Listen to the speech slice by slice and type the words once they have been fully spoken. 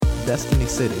Destiny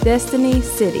City. Destiny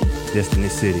City. Destiny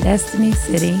City. Destiny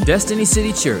City. Destiny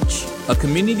City Church, a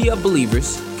community of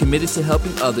believers committed to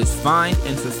helping others find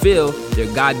and fulfill their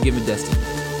God-given destiny.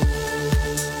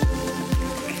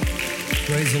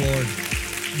 Praise the Lord.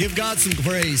 Give God some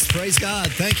praise. Praise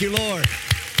God. Thank you, Lord.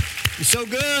 You're so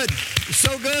good. You're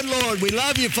so good, Lord. We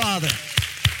love you, Father.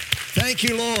 Thank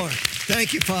you, Lord.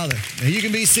 Thank you, Father. Now you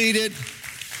can be seated.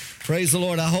 Praise the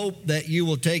Lord. I hope that you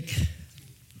will take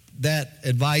that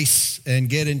advice and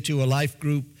get into a life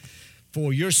group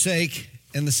for your sake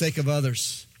and the sake of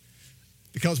others.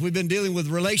 Because we've been dealing with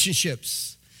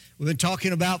relationships. We've been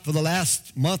talking about for the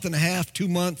last month and a half, 2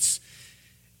 months.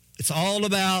 It's all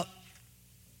about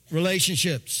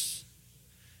relationships.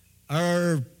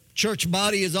 Our church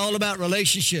body is all about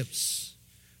relationships.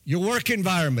 Your work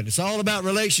environment, it's all about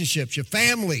relationships. Your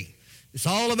family, it's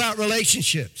all about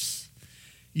relationships.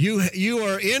 You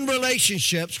are in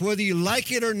relationships whether you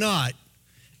like it or not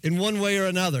in one way or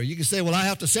another. You can say, well, I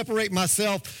have to separate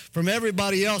myself from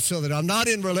everybody else so that I'm not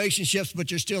in relationships, but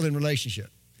you're still in relationship.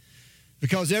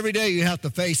 Because every day you have to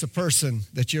face a person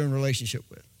that you're in relationship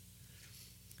with.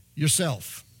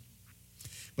 Yourself.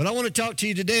 But I want to talk to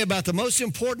you today about the most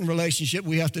important relationship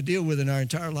we have to deal with in our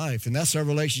entire life, and that's our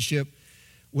relationship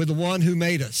with the one who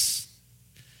made us,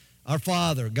 our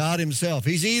Father, God himself.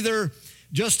 He's either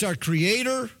just our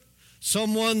creator,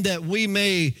 someone that we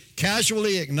may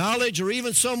casually acknowledge, or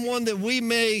even someone that we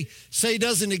may say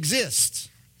doesn't exist.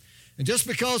 And just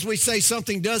because we say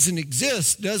something doesn't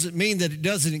exist doesn't mean that it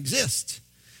doesn't exist,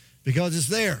 because it's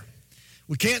there.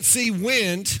 We can't see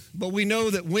wind, but we know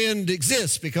that wind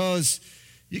exists because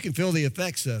you can feel the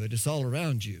effects of it. It's all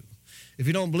around you. If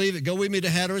you don't believe it, go with me to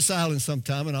Hatteras Island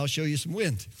sometime, and I'll show you some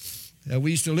wind.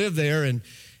 We used to live there,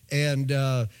 and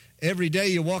every day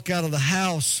you walk out of the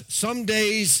house, some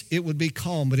days it would be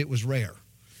calm, but it was rare.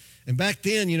 And back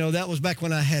then, that was back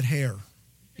when I had hair.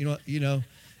 It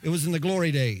was in the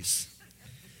glory days.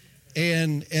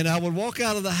 And I would walk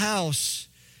out of the house,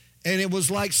 and it was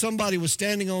like somebody was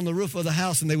standing on the roof of the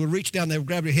house, and they would reach down, they would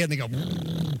grab your head, and they go.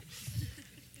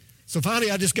 So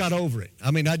finally, I just got over it.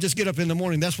 I just get up in the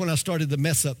morning. That's when I started the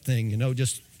mess up thing,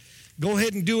 just go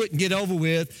ahead and do it and get over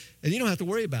with, and you don't have to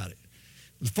worry about it.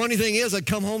 The funny thing is, I'd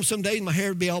come home some days, and my hair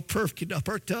would be all perked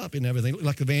up and everything, look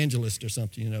like an evangelist or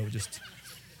something,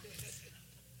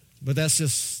 But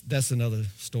that's another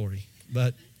story.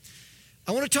 But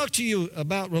I want to talk to you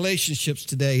about relationships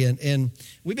today, and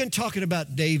we've been talking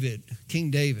about David,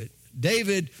 King David.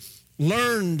 David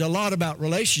learned a lot about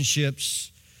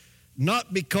relationships,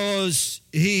 not because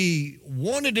he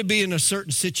wanted to be in a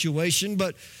certain situation,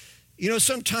 but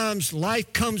sometimes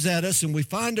life comes at us and we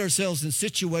find ourselves in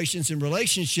situations and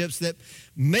relationships that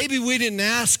maybe we didn't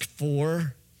ask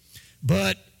for,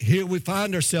 but here we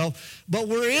find ourselves. But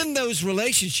we're in those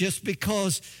relationships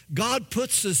because God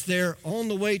puts us there on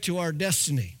the way to our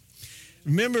destiny.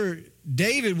 Remember,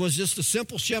 David was just a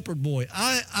simple shepherd boy.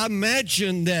 I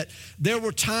imagine that there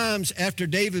were times after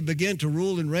David began to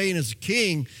rule and reign as a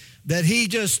king that he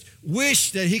just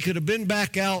wished that he could have been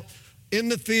back out in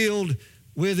the field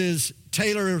with his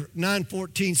Taylor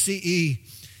 914 CE,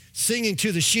 singing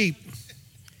to the sheep,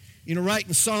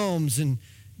 writing psalms and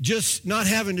just not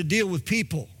having to deal with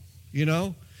people,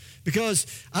 Because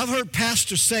I've heard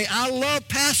pastors say, I love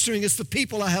pastoring, it's the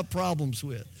people I have problems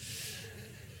with.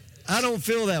 I don't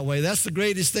feel that way. That's the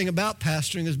greatest thing about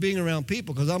pastoring is being around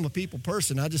people, because I'm a people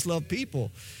person. I just love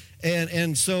people.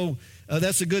 And so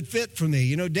that's a good fit for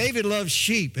me. David loved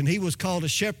sheep, and he was called a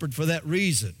shepherd for that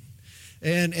reason.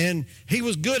 And he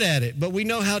was good at it. But we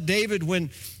know how David,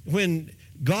 when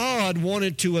God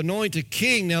wanted to anoint a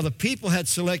king, now the people had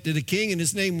selected a king, and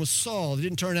his name was Saul. It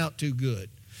didn't turn out too good.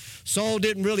 Saul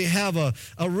didn't really have a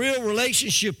real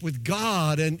relationship with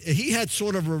God, and he had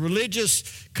sort of a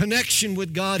religious connection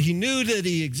with God. He knew that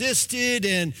he existed,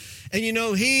 and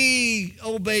he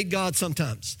obeyed God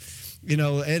sometimes.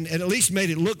 And at least made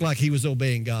it look like he was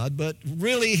obeying God, but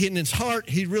really in his heart,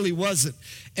 he really wasn't.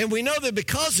 And we know that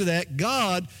because of that,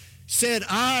 God said,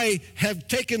 I have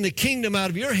taken the kingdom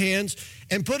out of your hands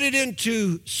and put it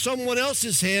into someone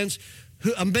else's hands,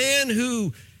 a man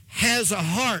who has a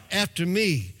heart after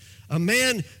me, a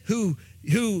man who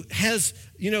has,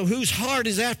 whose heart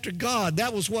is after God.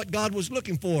 That was what God was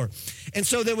looking for. And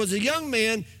so there was a young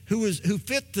man who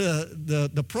fit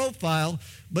the profile,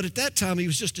 but at that time he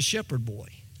was just a shepherd boy.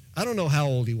 I don't know how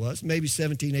old he was, maybe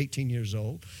 17, 18 years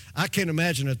old. I can't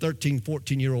imagine a 13,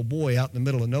 14-year-old boy out in the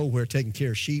middle of nowhere taking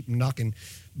care of sheep and knocking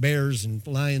bears and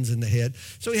lions in the head.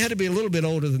 So he had to be a little bit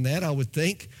older than that, I would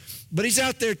think. But he's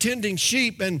out there tending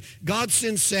sheep, and God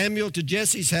sends Samuel to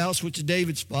Jesse's house, which is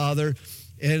David's father,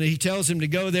 And he tells him to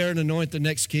go there and anoint the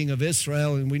next king of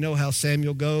Israel. And we know how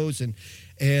Samuel goes.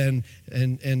 And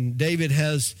David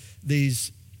has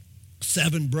these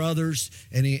 7 brothers.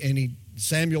 And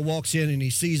Samuel walks in and he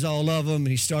sees all of them. And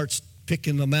he starts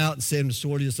picking them out and saying,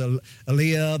 sort of, it's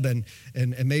Eliab. And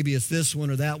maybe it's this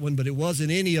one or that one. But it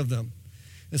wasn't any of them.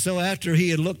 And so after he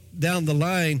had looked down the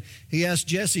line, he asked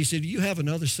Jesse, he said, do you have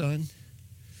another son?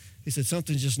 He said,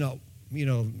 something's just not,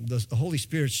 the Holy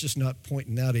Spirit's just not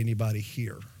pointing out anybody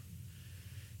here.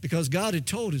 Because God had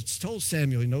told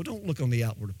Samuel, don't look on the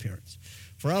outward appearance,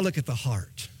 for I look at the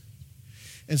heart.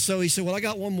 And so he said, well, I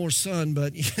got one more son,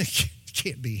 but it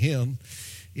can't be him.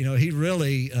 He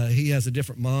really, he has a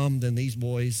different mom than these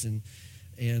boys.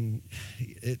 And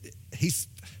he's,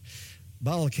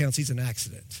 by all accounts, he's an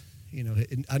accident.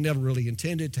 I never really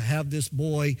intended to have this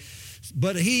boy,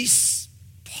 but he's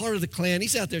part of the clan.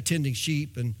 He's out there tending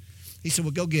sheep, and he said,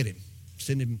 well, go get him.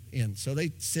 Send him in. So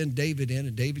they send David in,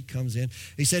 and David comes in.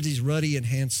 He said he's ruddy and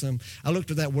handsome. I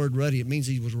looked at that word ruddy. It means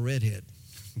he was a redhead.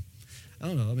 I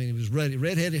don't know. He was ruddy,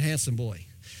 redheaded, handsome boy.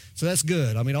 So that's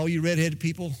good. All you redheaded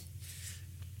people,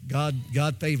 God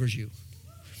favors you.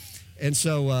 And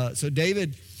so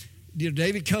David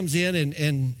comes in,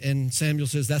 and Samuel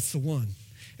says, that's the one.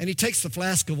 And he takes the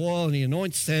flask of oil and he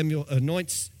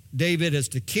anoints David as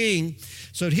the king.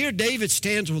 So here David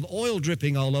stands with oil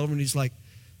dripping all over, and he's like,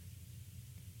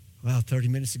 wow, 30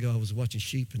 minutes ago I was watching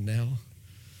sheep, and now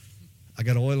I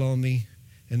got oil on me.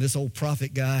 And this old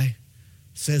prophet guy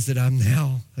says that I'm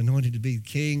now anointed to be the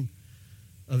king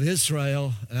of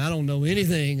Israel, and I don't know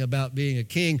anything about being a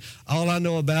king. All I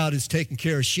know about is taking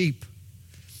care of sheep.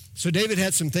 So David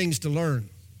had some things to learn.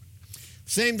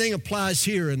 Same thing applies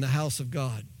here in the house of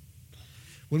God.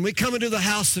 When we come into the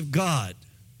house of God,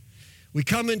 we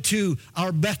come into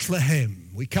our Bethlehem.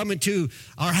 We come into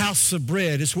our house of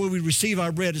bread. It's where we receive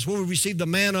our bread. It's where we receive the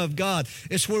manna of God.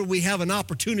 It's where we have an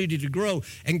opportunity to grow.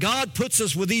 And God puts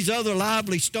us with these other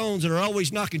lively stones that are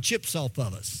always knocking chips off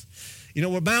of us.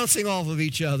 We're bouncing off of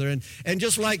each other. And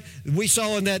just like we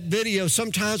saw in that video,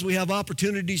 sometimes we have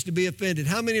opportunities to be offended.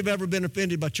 How many have ever been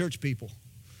offended by church people?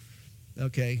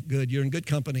 Okay, good. You're in good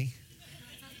company.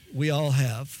 We all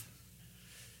have.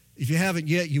 If you haven't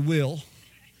yet, you will.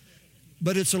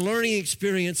 But it's a learning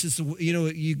experience. It's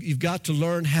you've got to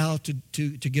learn how to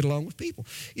get along with people.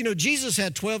 Jesus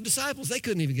had 12 disciples. They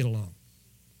couldn't even get along.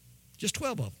 Just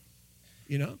 12 of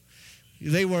them,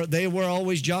 They were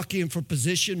always jockeying for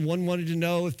position. One wanted to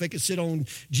know if they could sit on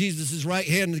Jesus' right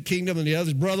hand in the kingdom, and the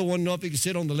other's brother wanted to know if he could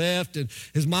sit on the left. And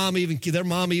their mom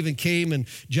even came and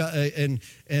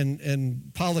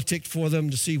politicked for them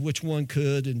to see which one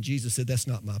could. And Jesus said, that's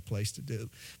not my place to do.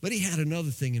 But he had another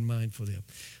thing in mind for them.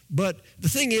 But the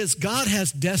thing is, God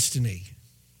has destiny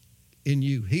in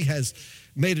you. He has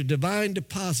made a divine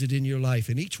deposit in your life,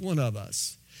 and each one of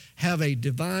us have a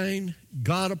divine,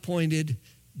 God-appointed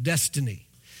destiny.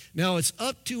 Now, it's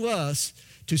up to us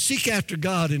to seek after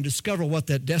God and discover what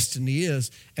that destiny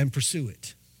is and pursue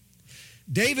it.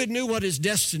 David knew what his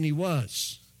destiny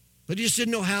was, but he just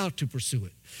didn't know how to pursue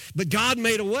it. But God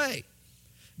made a way.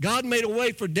 God made a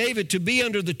way for David to be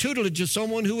under the tutelage of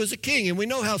someone who was a king. And we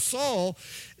know how Saul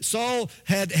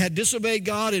had disobeyed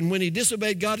God, and when he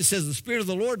disobeyed God, it says the Spirit of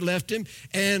the Lord left him,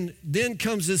 and then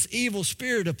comes this evil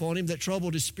spirit upon him that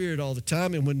troubled his spirit all the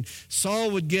time. And when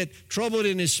Saul would get troubled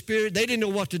in his spirit, they didn't know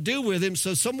what to do with him,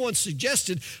 so someone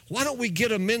suggested, why don't we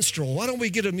get a minstrel? Why don't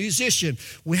we get a musician?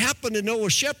 We happen to know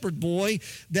a shepherd boy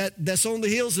that's on the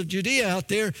hills of Judea out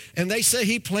there, and they say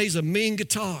he plays a mean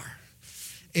guitar.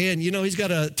 And, he's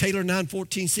got a Taylor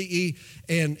 914 CE,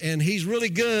 and he's really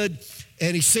good,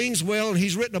 and he sings well, and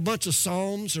he's written a bunch of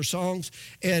psalms or songs,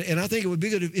 and I think it would be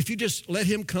good if you just let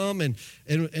him come, and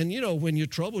when you're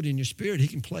troubled in your spirit, he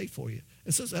can play for you.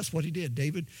 And so that's what he did.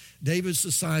 David's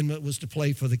assignment was to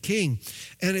play for the king.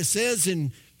 And it says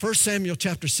in 1 Samuel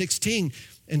chapter 16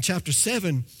 and chapter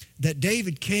 7 that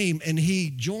David came, and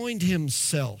he joined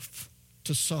himself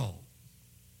to Saul.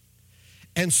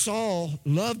 And Saul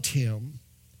loved him,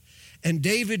 and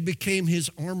David became his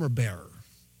armor bearer.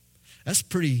 That's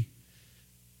pretty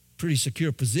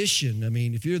secure position.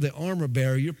 If you're the armor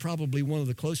bearer, you're probably one of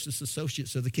the closest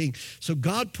associates of the king. So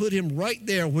God put him right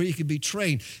there where he could be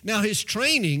trained. Now, his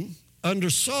training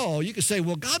under Saul, you could say,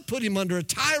 well, God put him under a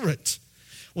tyrant.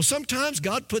 Well, sometimes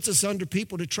God puts us under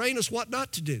people to train us what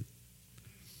not to do.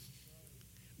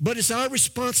 But it's our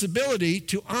responsibility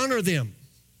to honor them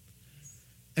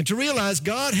and to realize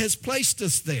God has placed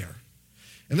us there.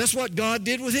 And that's what God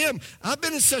did with him. I've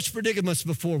been in such predicaments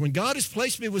before. When God has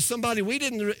placed me with somebody, we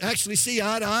didn't actually see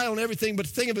eye to eye on everything, but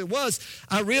the thing of it was,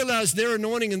 I realized their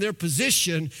anointing and their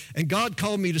position, and God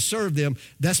called me to serve them.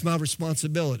 That's my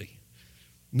responsibility.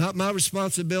 Not my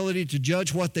responsibility to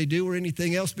judge what they do or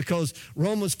anything else, because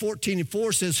Romans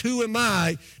 14:4 says, who am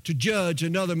I to judge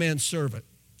another man's servant?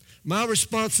 My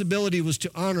responsibility was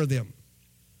to honor them.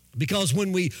 Because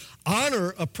when we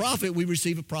honor a prophet, we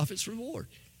receive a prophet's reward.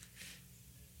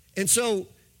 And so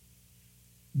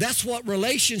that's what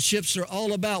relationships are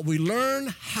all about. We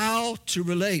learn how to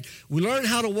relate. We learn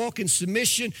how to walk in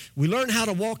submission. We learn how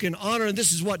to walk in honor, and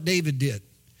this is what David did.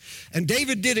 And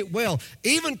David did it well,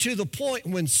 even to the point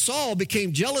when Saul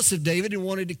became jealous of David and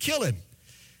wanted to kill him.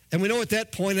 And we know at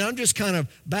that point, and I'm just kind of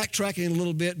backtracking a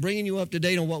little bit, bringing you up to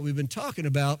date on what we've been talking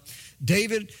about.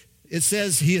 David, it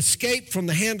says he escaped from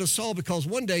the hand of Saul because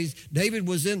one day David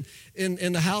was in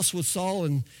the house with Saul,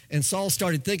 and Saul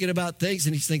started thinking about things,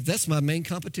 and he's thinking, that's my main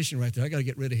competition right there. I got to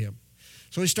get rid of him.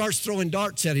 So he starts throwing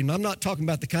darts at him. I'm not talking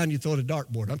about the kind you throw at a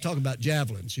dartboard. I'm talking about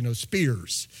javelins,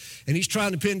 spears. And he's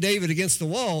trying to pin David against the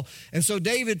wall. And so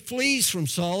David flees from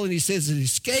Saul, and he says that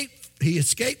he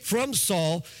escaped from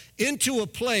Saul into a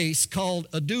place called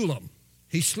Adullam.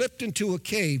 He slipped into a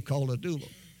cave called Adullam.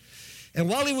 And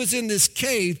while he was in this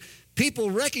cave,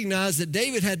 people recognized that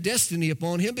David had destiny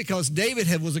upon him because David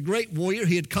was a great warrior.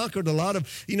 He had conquered a lot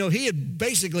of, he had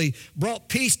basically brought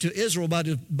peace to Israel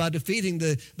by defeating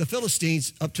the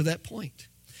Philistines up to that point.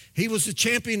 He was the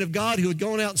champion of God who had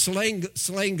gone out and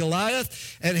slain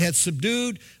Goliath and had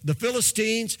subdued the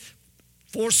Philistines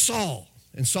for Saul.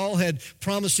 And Saul had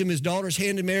promised him his daughter's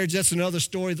hand in marriage. That's another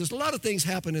story. There's a lot of things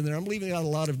happening there. I'm leaving out a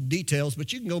lot of details,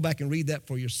 but you can go back and read that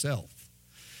for yourself.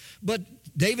 But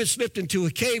David slipped into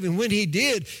a cave, and when he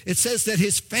did, it says that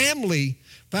his family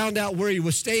found out where he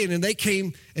was staying, and they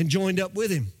came and joined up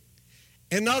with him.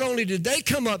 And not only did they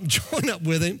come up and join up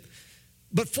with him,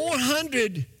 but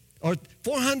 400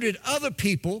 other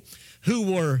people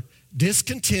who were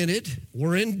discontented,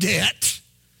 were in debt,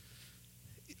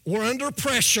 were under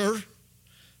pressure.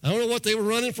 I don't know what they were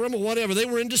running from or whatever. They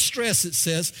were in distress, it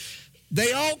says.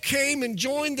 They all came and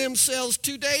joined themselves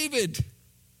to David.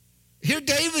 Here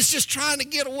David's just trying to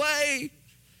get away.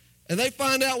 And they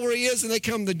find out where he is, and they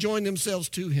come to join themselves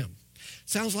to him.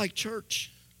 Sounds like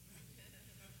church.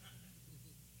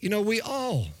 We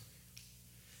all.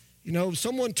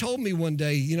 Someone told me one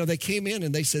day, they came in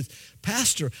and they said,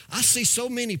 Pastor, I see so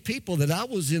many people that I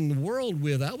was in the world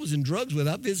with. I was in drugs with.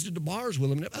 I visited the bars with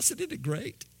them. I said, isn't it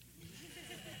great?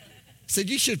 I said,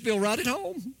 you should feel right at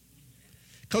home.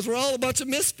 Because we're all a bunch of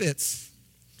misfits.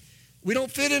 We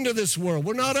don't fit into this world.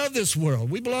 We're not of this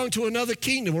world. We belong to another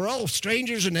kingdom. We're all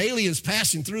strangers and aliens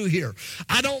passing through here.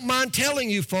 I don't mind telling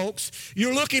you, folks,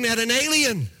 you're looking at an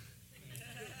alien.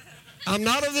 I'm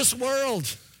not of this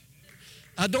world.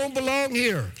 I don't belong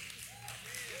here.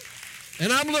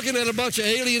 And I'm looking at a bunch of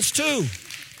aliens too.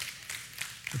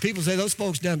 And people say, those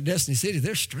folks down in Destiny City,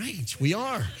 they're strange. We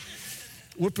are.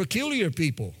 We're peculiar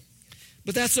people.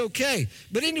 But that's okay.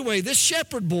 But anyway, this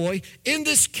shepherd boy in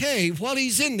this cave, while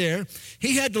he's in there,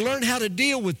 he had to learn how to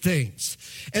deal with things.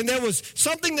 And there was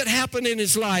something that happened in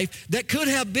his life that could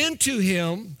have been to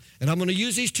him, and I'm going to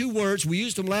use these two words. We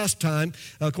used them last time.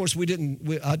 Of course, I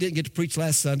didn't get to preach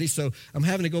last Sunday, so I'm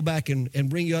having to go back and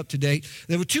bring you up to date.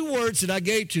 There were two words that I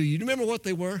gave to you. Do you remember what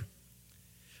they were?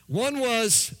 One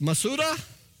was Masuda,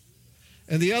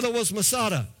 and the other was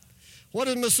Masada. What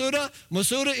is Masuda?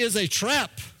 Masuda is a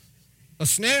trap. A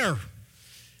snare.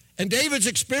 And David's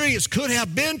experience could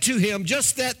have been to him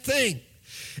just that thing.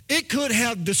 It could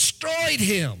have destroyed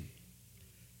him.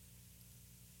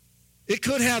 It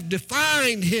could have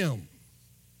defined him.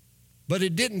 But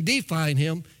it didn't define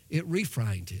him, it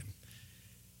refined him.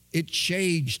 It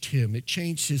changed him. It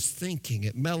changed his thinking.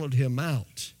 It mellowed him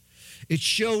out. It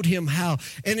showed him how.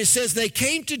 And it says they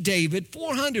came to David,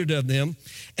 400 of them,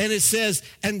 and it says,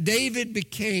 and David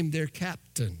became their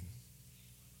captain.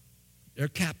 Their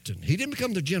captain. He didn't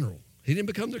become their general. He didn't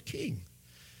become their king.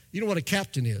 You know what a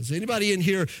captain is. Anybody in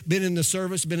here been in the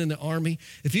service, been in the army?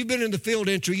 If you've been in the field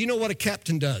entry, you know what a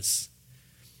captain does.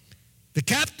 The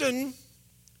captain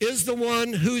is the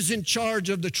one who's in charge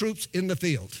of the troops in the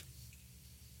field.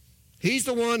 He's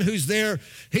the one who's there.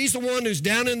 He's the one who's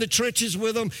down in the trenches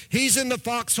with them. He's in the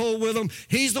foxhole with them.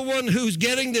 He's the one who's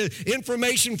getting the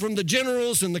information from the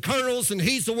generals and the colonels, and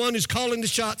he's the one who's calling the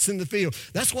shots in the field.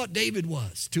 That's what David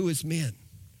was to his men.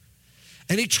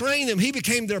 And he trained them. He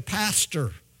became their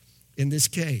pastor in this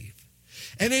cave.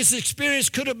 And his experience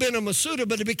could have been a Masuda,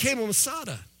 but it became a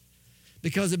Masada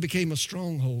because it became a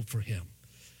stronghold for him.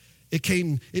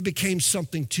 It became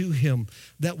something to him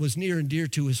that was near and dear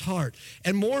to his heart.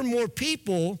 And more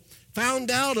people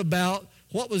found out about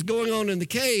what was going on in the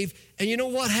cave. And you know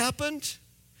what happened?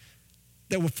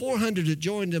 There were 400 that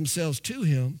joined themselves to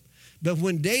him. But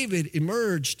when David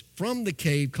emerged from the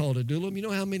cave called Adullam, you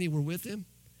know how many were with him?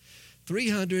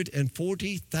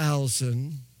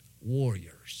 340,000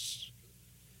 warriors.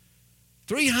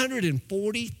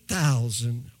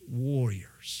 340,000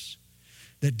 warriors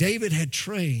that David had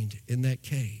trained in that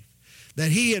cave,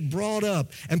 that he had brought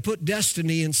up and put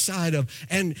destiny inside of,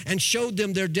 and showed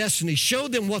them their destiny,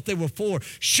 showed them what they were for,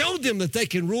 showed them that they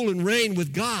can rule and reign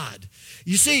with God.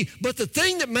 You see, but the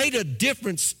thing that made a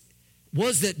difference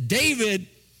was that David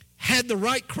had the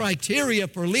right criteria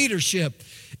for leadership.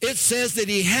 It says that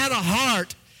he had a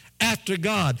heart after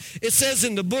God. It says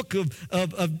in the book of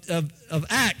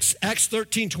Acts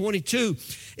 13:22,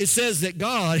 it says that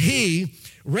God, he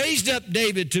raised up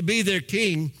David to be their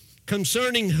king,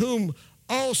 concerning whom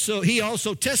he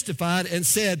also testified and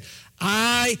said,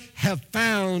 I have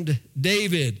found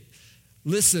David.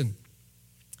 Listen,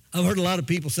 I've heard a lot of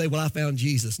people say, well, I found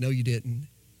Jesus. No, you didn't.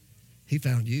 He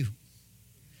found you.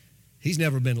 He's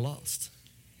never been lost.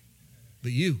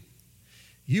 But you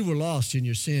were lost in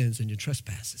your sins and your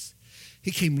trespasses.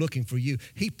 He came looking for you.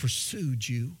 He pursued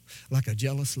you like a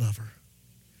jealous lover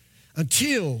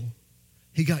until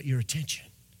he got your attention.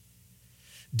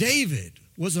 David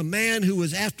was a man who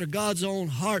was after God's own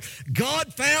heart.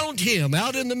 God found him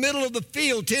out in the middle of the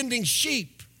field tending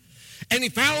sheep. And he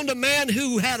found a man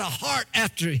who had a heart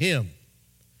after him.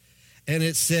 And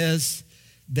it says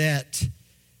that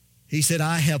he said,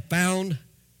 I have found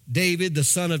David, the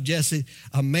son of Jesse,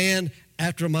 a man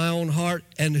after my own heart,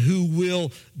 and who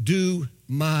will do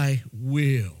my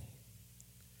will.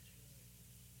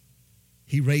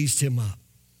 He raised him up.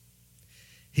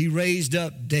 He raised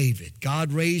up David.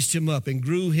 God raised him up and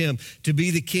grew him to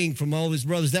be the king from all his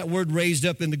brothers. That word raised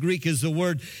up in the Greek is the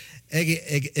word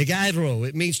egidro.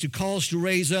 It means to cause to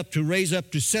raise up,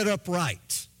 to set up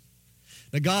right.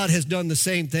 Now, God has done the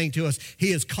same thing to us.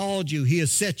 He has called you. He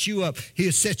has set you up. He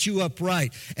has set you up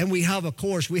right. And we have a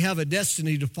course. We have a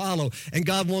destiny to follow. And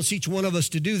God wants each one of us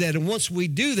to do that. And once we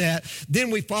do that,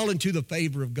 then we fall into the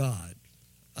favor of God.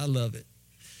 I love it.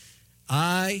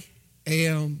 I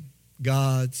am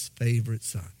God's favorite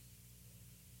son.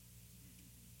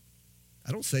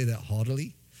 I don't say that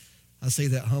haughtily. I say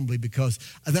that humbly because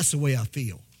that's the way I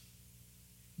feel.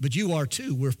 But you are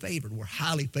too. We're favored. We're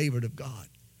highly favored of God.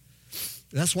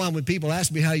 That's why when people ask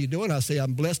me how you doing, I say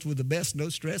I'm blessed with the best, no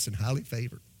stress, and highly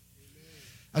favored. Amen.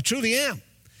 I truly am.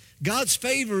 God's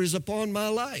favor is upon my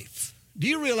life. Do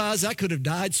you realize I could have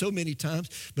died so many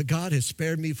times, but God has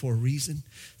spared me for a reason?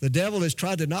 The devil has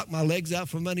tried to knock my legs out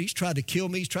from under. He's tried to kill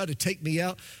me. He's tried to take me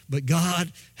out, but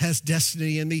God has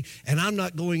destiny in me, and I'm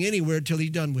not going anywhere until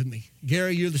he's done with me.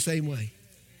 Gary, you're the same way.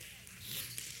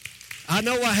 I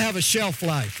know I have a shelf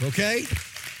life, okay?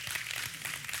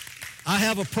 I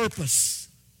have a purpose.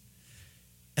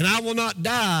 And I will not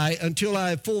die until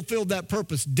I have fulfilled that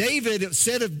purpose. David, it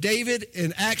said of David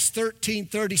in Acts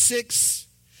 13:36,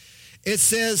 it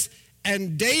says,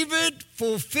 and David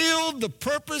fulfilled the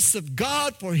purpose of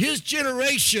God for his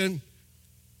generation,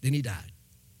 then he died.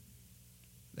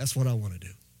 That's what I want to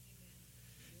do.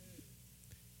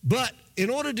 But in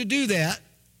order to do that,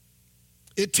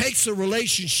 it takes a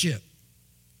relationship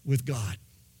with God.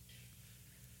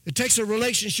 It takes a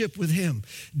relationship with him.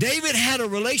 David had a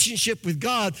relationship with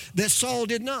God that Saul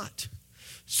did not.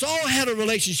 Saul had a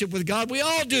relationship with God. We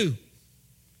all do.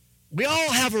 We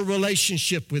all have a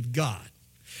relationship with God.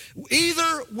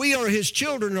 Either we are his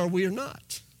children or we are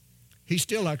not. He's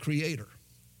still our creator.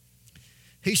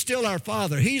 He's still our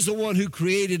Father. He's the one who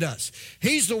created us.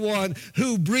 He's the one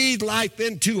who breathed life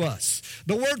into us.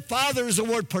 The word Father is the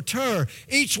word pater.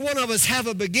 Each one of us have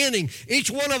a beginning. Each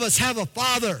one of us have a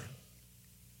father.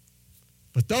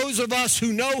 But those of us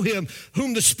who know him,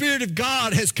 whom the Spirit of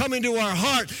God has come into our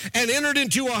heart and entered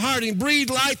into our heart and breathed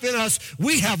life in us,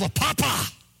 we have a papa.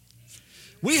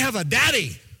 We have a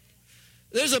daddy.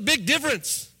 There's a big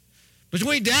difference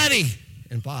between daddy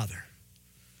and father.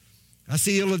 I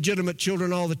see illegitimate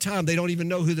children all the time. They don't even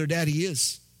know who their daddy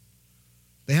is.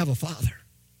 They have a father.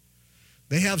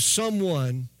 They have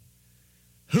someone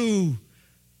who,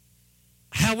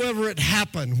 however it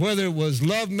happened, whether it was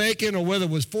lovemaking or whether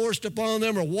it was forced upon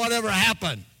them or whatever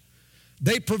happened,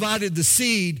 they provided the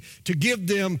seed to give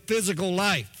them physical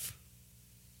life.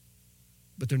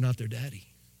 But they're not their daddy.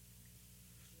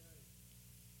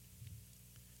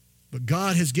 But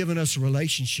God has given us a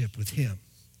relationship with him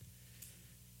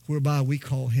whereby we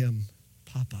call him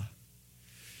Papa.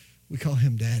 We call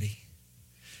him Daddy.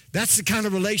 That's the kind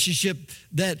of relationship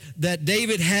that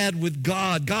David had with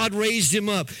God. God raised him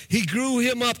up. He grew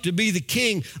him up to be the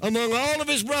king among all of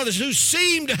his brothers who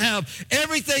seemed to have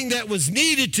everything that was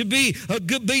needed to be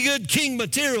good king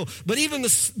material. But even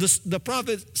the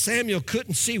prophet Samuel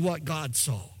couldn't see what God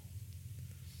saw.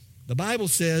 The Bible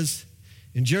says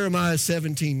In Jeremiah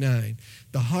 17:9,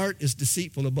 the heart is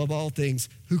deceitful above all things.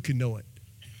 Who can know it?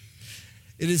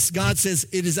 God says,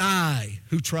 it is I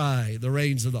who try the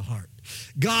reins of the heart.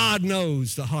 God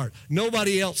knows the heart.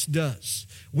 Nobody else does.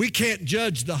 We can't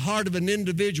judge the heart of an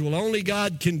individual. Only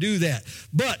God can do that.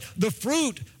 But the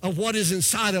fruit of what is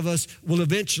inside of us will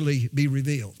eventually be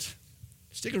revealed.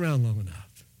 Stick around long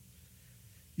enough.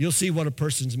 You'll see what a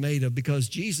person's made of, because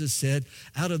Jesus said,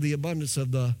 out of the abundance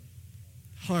of the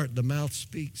heart, the mouth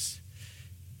speaks.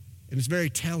 And it's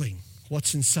very telling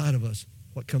what's inside of us,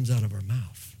 what comes out of our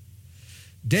mouth.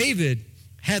 David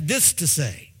had this to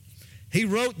say. He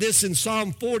wrote this in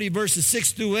Psalm 40, verses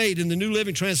 6 through 8 in the New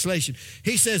Living Translation.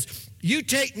 He says, you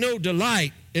take no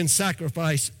delight in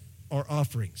sacrifice or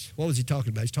offerings. What was he talking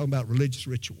about? He's talking about religious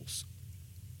rituals.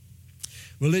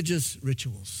 Religious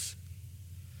rituals.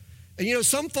 And you know,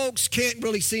 some folks can't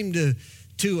really seem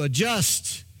to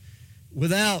adjust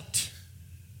without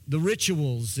the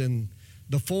rituals and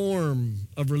the form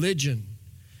of religion.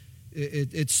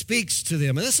 It speaks to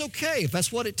them. And that's okay if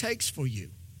that's what it takes for you.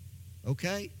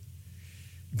 Okay?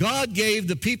 God gave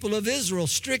the people of Israel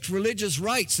strict religious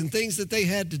rites and things that they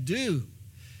had to do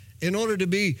in order to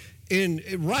be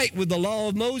right with the law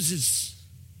of Moses.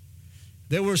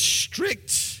 There were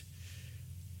strict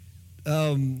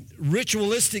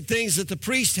ritualistic things that the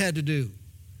priest had to do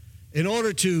in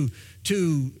order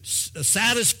to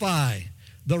satisfy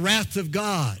the wrath of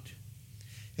God,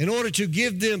 in order to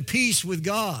give them peace with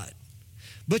God.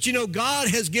 But you know, God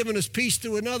has given us peace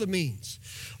through another means.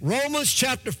 Romans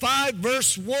chapter 5,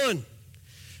 verse 1.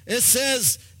 It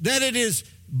says that it is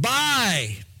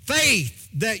by faith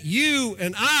that you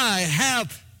and I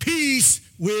have peace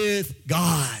with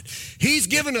God. He's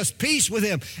given us peace with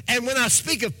him. And when I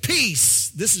speak of peace,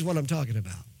 this is what I'm talking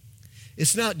about.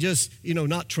 It's not just,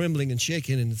 not trembling and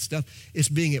shaking and stuff. It's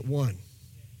being at one.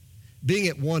 Being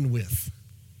at one with.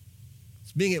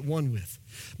 It's being at one with.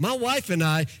 My wife and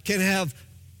I can have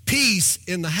peace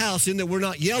in the house in that we're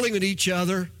not yelling at each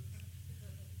other.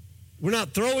 We're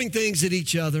not throwing things at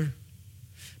each other.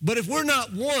 But if we're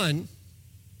not one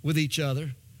with each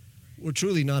other, we're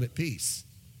truly not at peace,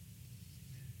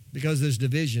 because there's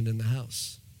division in the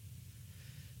house.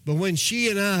 But when she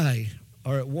and I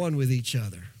are at one with each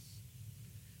other,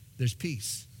 there's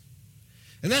peace.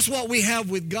 And that's what we have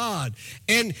with God.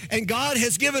 And God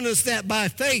has given us that by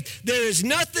faith. There is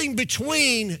nothing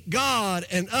between God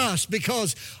and us,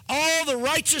 because all the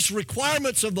righteous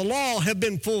requirements of the law have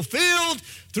been fulfilled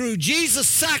through Jesus'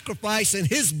 sacrifice, and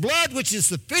his blood, which is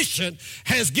sufficient,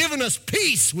 has given us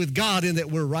peace with God in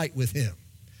that we're right with him.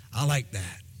 I like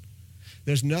that.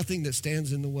 There's nothing that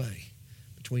stands in the way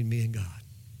between me and God.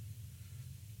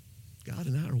 God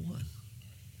and I are one.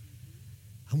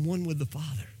 I'm one with the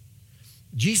Father.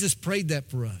 Jesus prayed that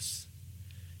for us.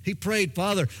 He prayed,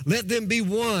 Father, let them be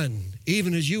one,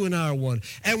 even as you and I are one.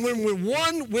 And when we're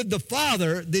one with the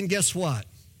Father, then guess what?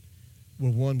 We're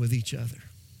one with each other.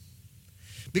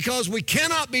 Because we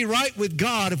cannot be right with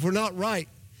God if we're not right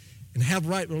and have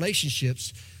right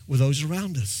relationships with those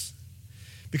around us.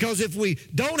 Because if we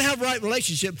don't have right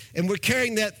relationship and we're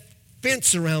carrying that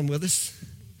fence around with us,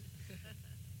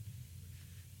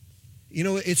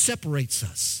 it separates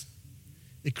us.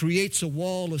 It creates a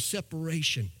wall of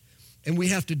separation. And we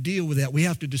have to deal with that. We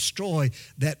have to destroy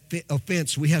that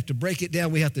offense. We have to break it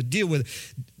down. We have to deal with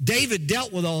it. David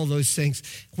dealt with all those things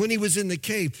when he was in the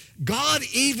cave. God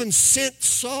even sent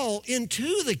Saul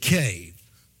into the cave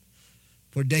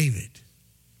for David.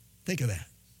 Think of that.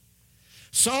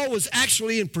 Saul was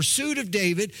actually in pursuit of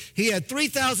David. He had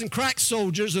 3,000 crack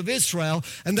soldiers of Israel,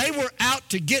 and they were out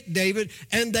to get David,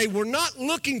 and they were not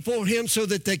looking for him so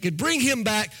that they could bring him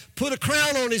back, put a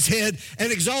crown on his head,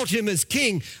 and exalt him as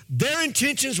king. Their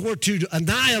intentions were to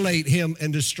annihilate him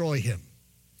and destroy him.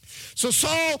 So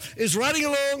Saul is riding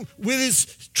along with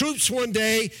his troops one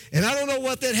day, and I don't know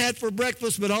what that had for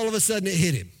breakfast, but all of a sudden it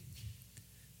hit him.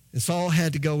 And Saul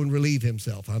had to go and relieve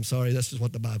himself. I'm sorry, this is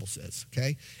what the Bible says,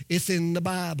 okay? It's in the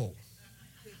Bible.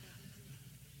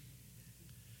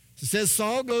 It says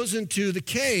Saul goes into the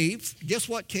cave. Guess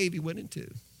what cave he went into?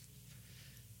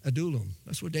 Adullam.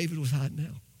 That's where David was hiding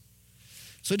out.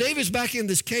 So David's back in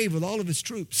this cave with all of his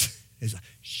troops. He's like,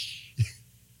 shh.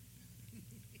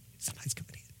 Somebody's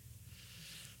coming in.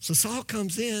 So Saul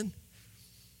comes in,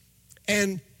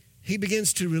 and he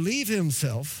begins to relieve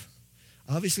himself.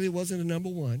 Obviously, it wasn't a number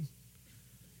one,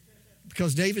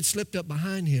 because David slipped up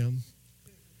behind him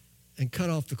and cut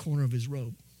off the corner of his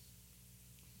robe.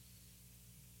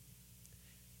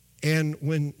 And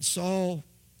when Saul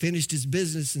finished his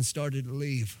business and started to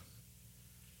leave,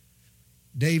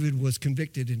 David was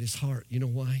convicted in his heart. You know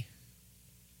why?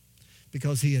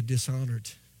 Because he had dishonored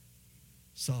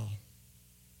Saul.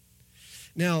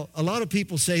 Now, a lot of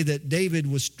people say that David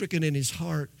was stricken in his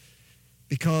heart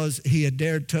because he had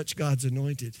dared touch God's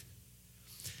anointed.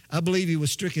 I believe he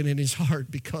was stricken in his heart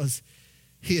because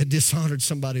he had dishonored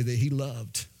somebody that he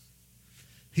loved.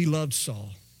 He loved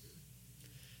Saul.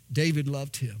 David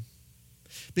loved him.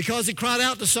 Because he cried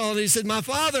out to Saul and he said, "My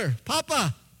father,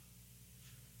 Papa."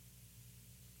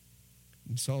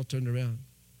 And Saul turned around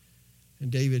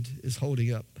and David is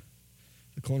holding up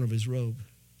the corner of his robe.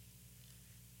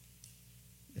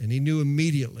 And he knew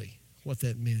immediately what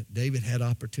that meant. David had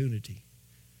opportunity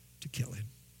to kill him,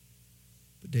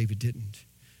 but David didn't.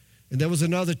 And there was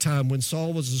another time when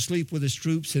Saul was asleep with his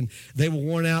troops and they were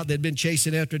worn out. They'd been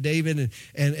chasing after David,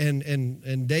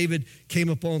 and David came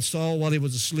upon Saul while he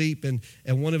was asleep, and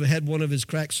had one of his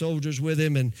crack soldiers with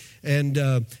him, and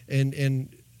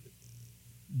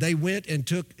they went and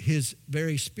took his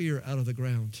very spear out of the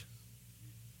ground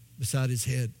beside his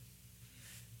head.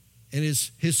 And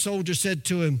his soldier said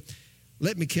to him,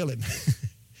 "Let me kill him."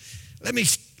 Let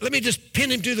me just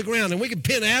pin him to the ground, and we can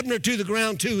pin Abner to the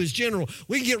ground too, his general.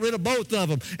 We can get rid of both of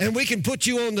them, and we can put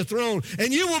you on the throne,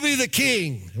 and you will be the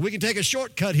king. We can take a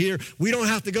shortcut here. We don't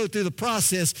have to go through the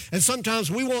process, and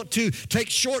sometimes we want to take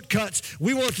shortcuts.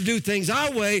 We want to do things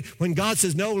our way when God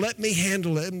says, "No, let me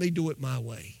handle it. Let me do it my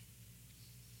way."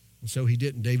 And so he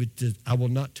didn't. David said, "I will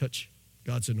not touch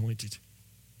God's anointed.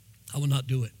 I will not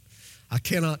do it. I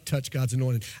cannot touch God's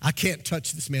anointed. I can't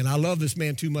touch this man. I love this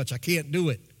man too much. I can't do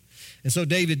it." And so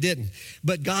David didn't.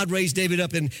 But God raised David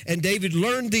up, and David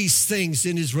learned these things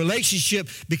in his relationship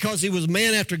because he was a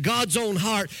man after God's own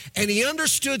heart, and he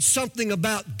understood something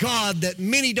about God that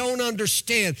many don't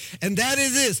understand, and that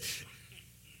is this,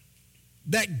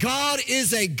 that God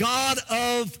is a God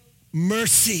of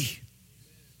mercy.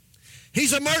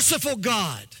 He's a merciful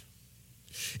God.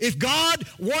 If God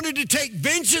wanted to take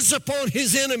vengeance upon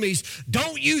his enemies,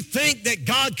 don't you think that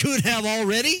God could have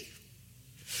already?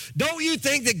 Don't you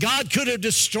think that God could have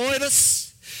destroyed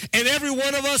us? And every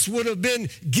one of us would have been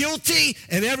guilty,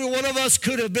 and every one of us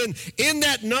could have been in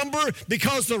that number,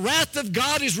 because the wrath of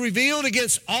God is revealed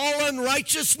against all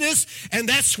unrighteousness, and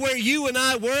that's where you and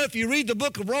I were. If you read the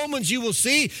book of Romans, you will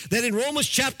see that in Romans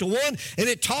chapter 1, and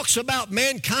it talks about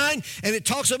mankind, and it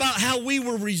talks about how we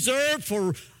were reserved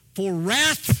for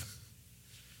wrath.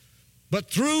 But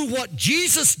through what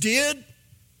Jesus did,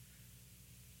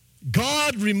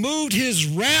 God removed his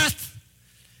wrath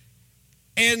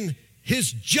and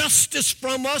his justice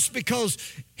from us, because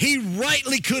he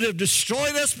rightly could have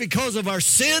destroyed us because of our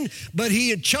sin, but he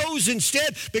had chose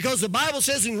instead, because the Bible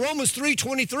says in Romans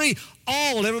 3:23,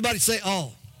 all, everybody say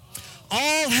all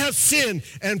have sinned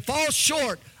and fall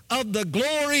short of the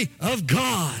glory of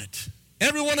God.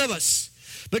 Every one of us.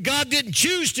 But God didn't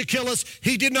choose to kill us.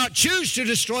 He did not choose to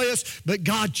destroy us, but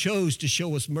God chose to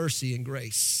show us mercy and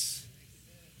grace.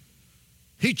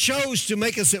 He chose to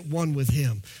make us at one with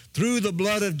him through the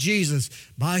blood of Jesus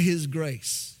by his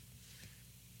grace.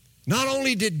 Not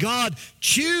only did God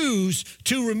choose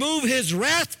to remove his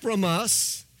wrath from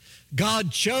us,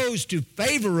 God chose to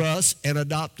favor us and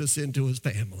adopt us into his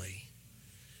family.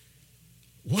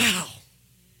 Wow.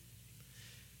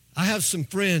 I have some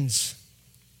friends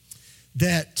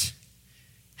that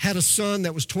had a son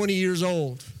that was 20 years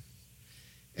old,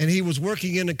 and he was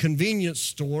working in a convenience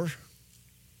store,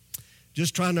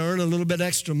 just trying to earn a little bit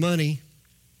extra money.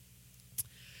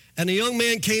 And a young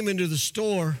man came into the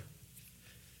store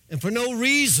and for no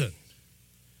reason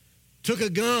took a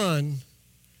gun,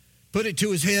 put it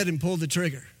to his head, and pulled the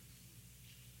trigger.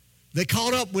 They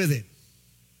caught up with him.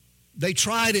 They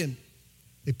tried him.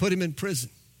 They put him in prison.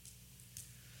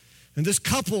 And this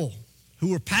couple, who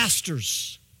were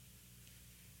pastors,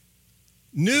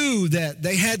 knew that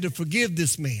they had to forgive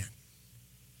this man.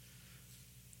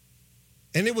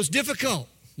 And it was difficult.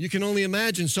 You can only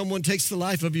imagine someone takes the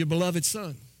life of your beloved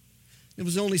son. It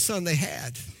was the only son they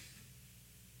had.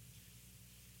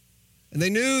 And they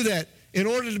knew that in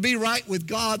order to be right with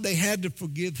God, they had to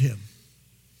forgive him.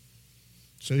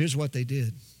 So here's what they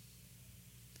did.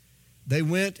 They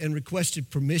went and requested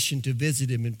permission to visit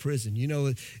him in prison. You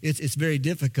know, it's very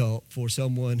difficult for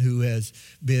someone who has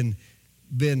been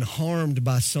harmed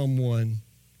by someone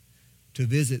to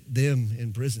visit them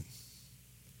in prison.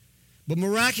 But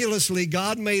miraculously,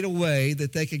 God made a way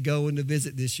that they could go and to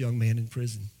visit this young man in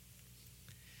prison.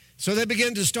 So they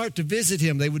began to start to visit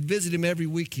him. They would visit him every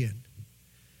weekend.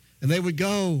 And they would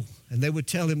go and they would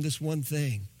tell him this one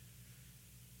thing: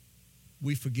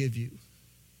 we forgive you.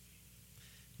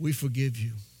 We forgive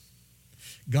you.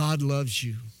 God loves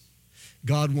you.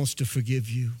 God wants to forgive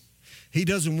you. He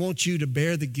doesn't want you to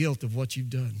bear the guilt of what you've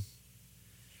done.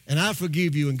 And I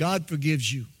forgive you, and God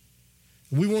forgives you.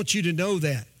 We want you to know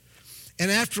that.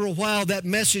 And after a while, that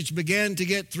message began to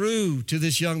get through to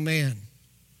this young man.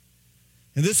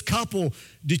 And this couple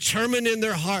determined in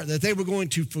their heart that they were going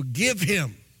to forgive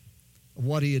him of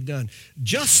what he had done.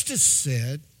 Justice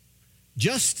said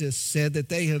that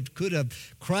they could have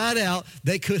cried out,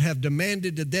 they could have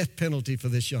demanded the death penalty for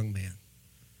this young man.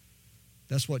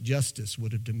 That's what justice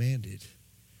would have demanded.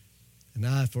 An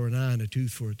eye for an eye and a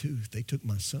tooth for a tooth. They took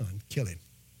my son, kill him.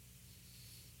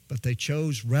 But they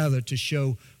chose rather to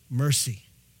show mercy.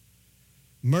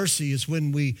 Mercy is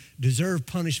when we deserve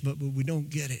punishment, but we don't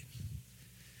get it.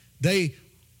 They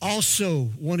also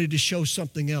wanted to show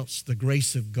something else, the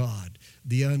grace of God,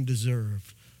 the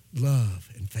undeserved love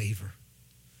and favor.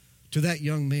 To that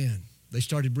young man, they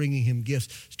started bringing him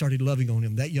gifts, started loving on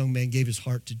him. That young man gave his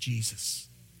heart to Jesus.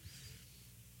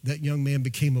 That young man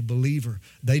became a believer.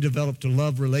 They developed a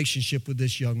love relationship with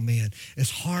this young man.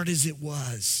 As hard as it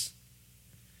was,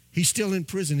 he's still in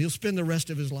prison. He'll spend the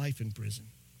rest of his life in prison.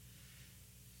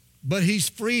 But he's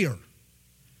freer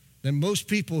than most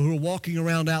people who are walking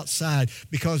around outside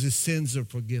because his sins are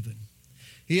forgiven.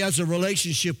 He has a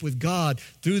relationship with God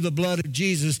through the blood of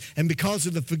Jesus, and because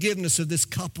of the forgiveness of this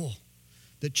couple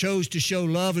that chose to show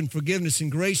love and forgiveness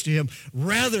and grace to him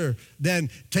rather than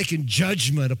taking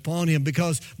judgment upon him,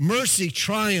 because mercy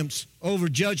triumphs over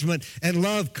judgment and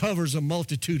love covers a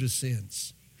multitude of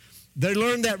sins. They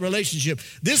learned that relationship.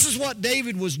 This is what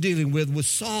David was dealing with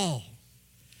Saul.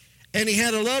 And he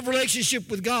had a love relationship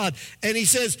with God. And he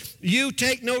says, you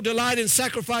take no delight in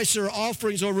sacrifice or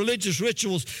offerings or religious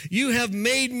rituals. You have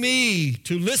made me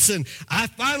to listen. I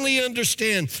finally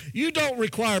understand. You don't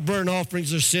require burnt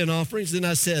offerings or sin offerings. Then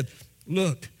I said,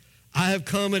 look, I have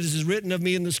come as is written of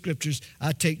me in the scriptures.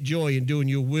 I take joy in doing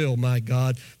your will, my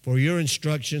God, for your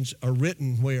instructions are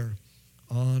written where?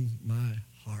 On my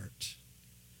heart.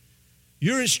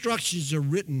 Your instructions are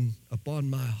written upon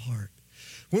my heart.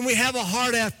 When we have a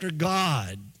heart after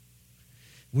God,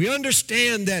 we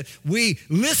understand that we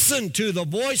listen to the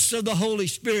voice of the Holy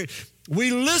Spirit.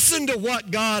 We listen to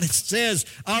what God says.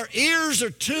 Our ears are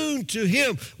tuned to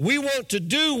Him. We want to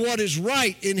do what is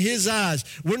right in His eyes.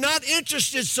 We're not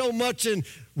interested so much in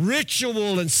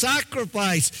ritual and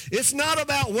sacrifice. It's not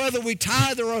about whether we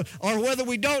tithe or whether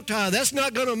we don't tithe. That's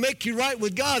not going to make you right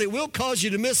with God. It will cause you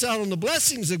to miss out on the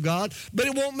blessings of God, but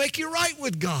it won't make you right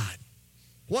with God.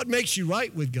 What makes you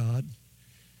right with God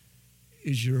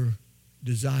is your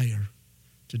desire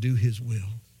to do His will.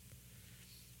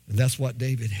 And that's what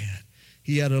David had.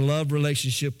 He had a love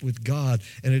relationship with God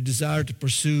and a desire to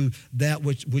pursue that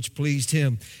which pleased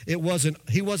Him. He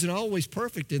wasn't always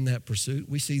perfect in that pursuit.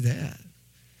 We see that.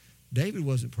 David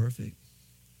wasn't perfect,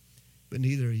 but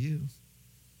neither are you.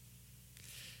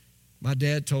 My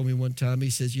dad told me one time, he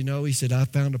says, I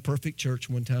found a perfect church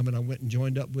one time and I went and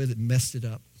joined up with it and messed it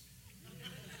up.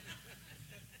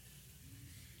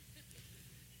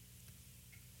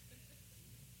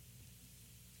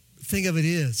 The thing of it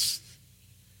is,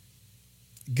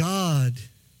 God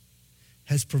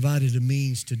has provided a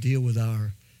means to deal with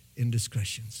our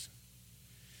indiscretions.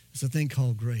 It's a thing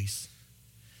called grace.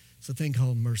 It's a thing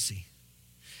called mercy.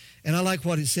 And I like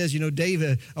what it says.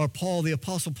 David or Paul, the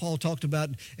Apostle Paul talked about,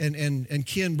 and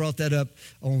Ken brought that up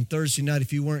on Thursday night.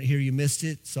 If you weren't here, you missed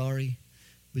it. Sorry.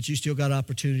 But you still got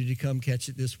opportunity to come catch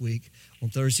it this week. On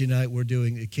Thursday night,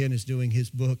 Ken is doing his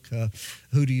book,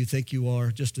 Who Do You Think You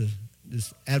Are? Just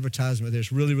this advertisement there.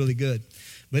 It's really, really good.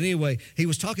 But anyway, he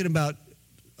was talking about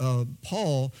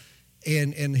Paul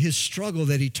and his struggle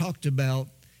that he talked about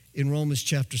in Romans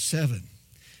chapter 7.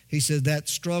 He said that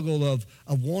struggle of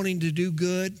wanting to do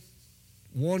good,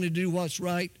 wanting to do what's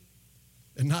right,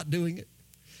 and not doing it.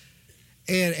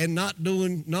 And not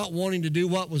wanting to do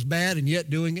what was bad and yet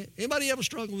doing it. Anybody ever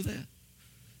struggle with that?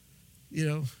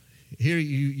 Here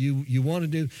you want to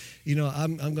do,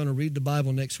 I'm going to read the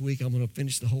Bible next week. I'm going to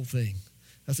finish the whole thing.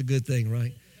 That's a good thing,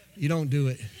 right? You don't do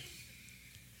it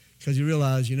because you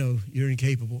realize, you're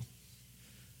incapable.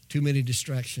 Too many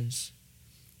distractions.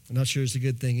 I'm not sure it's a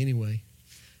good thing anyway.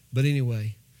 But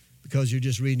anyway, because you're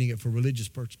just reading it for religious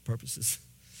purposes.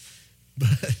 But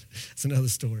it's another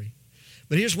story.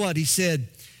 But here's what he said.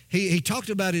 He talked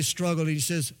about his struggle, and he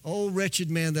says, "Oh, wretched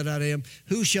man that I am,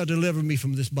 who shall deliver me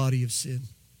from this body of sin?"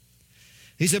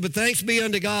 He said, "But thanks be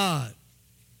unto God."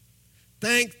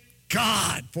 Thank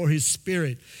God for His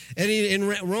Spirit. And in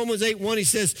Romans 8:1, he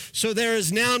says, "So there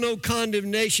is now no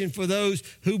condemnation for those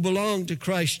who belong to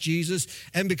Christ Jesus.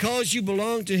 And because you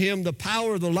belong to Him, the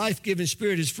power of the life-giving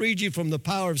Spirit has freed you from the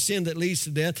power of sin that leads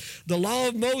to death. The law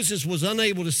of Moses was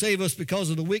unable to save us because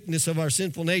of the weakness of our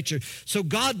sinful nature. So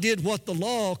God did what the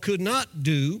law could not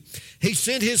do. He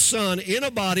sent His Son in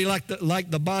a body like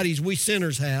the bodies we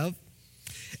sinners have,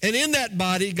 And in that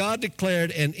body, God declared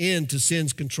an end to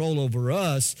sin's control over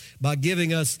us by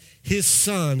giving us his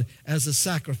Son as a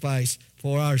sacrifice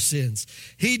for our sins.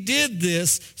 He did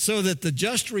this so that the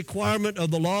just requirement of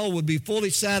the law would be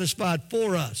fully satisfied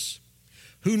for us,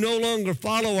 who no longer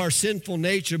follow our sinful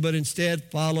nature, but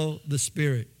instead follow the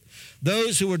Spirit.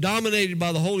 Those who are dominated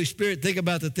by the Holy Spirit think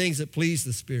about the things that please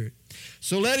the Spirit.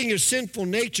 So letting your sinful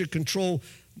nature control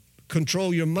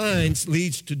your minds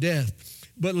leads to death.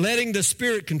 But letting the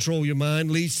Spirit control your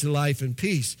mind leads to life and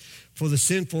peace. For the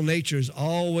sinful nature is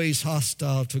always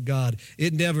hostile to God.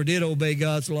 It never did obey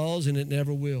God's laws, and it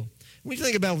never will. When you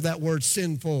think about that word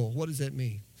sinful, what does that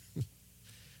mean?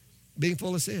 Being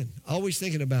full of sin. Always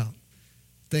thinking about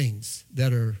things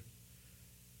that are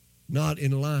not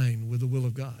in line with the will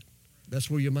of God. That's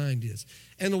where your mind is.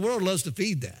 And the world loves to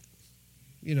feed that.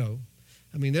 You know,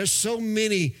 I mean, there's so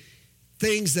many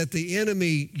things that the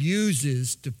enemy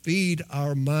uses to feed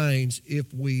our minds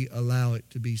if we allow it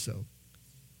to be so.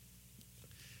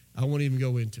 I won't even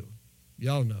go into them.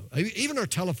 Y'all know. Even our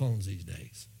telephones these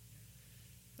days.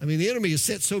 I mean, the enemy has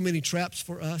set so many traps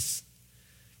for us.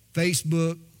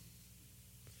 Facebook,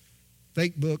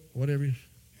 fake book, whatever.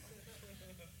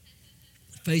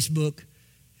 Facebook,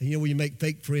 and you know where you make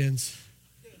fake friends,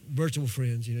 virtual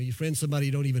friends. You know, you friend somebody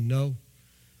you don't even know.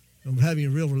 I'm having a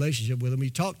real relationship with them.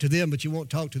 You talk to them, but you won't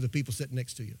talk to the people sitting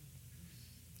next to you.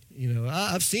 You know,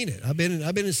 I've seen it. I've been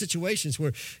in situations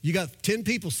where you got 10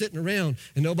 people sitting around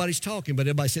and nobody's talking, but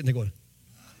everybody's sitting there going,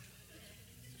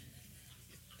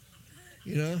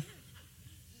 you know.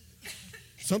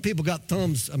 Some people got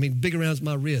thumbs, big around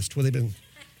my wrist where they've been.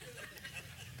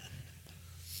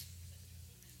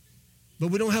 But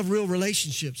we don't have real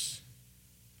relationships.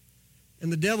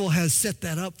 And the devil has set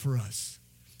that up for us.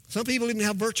 Some people even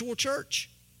have virtual church.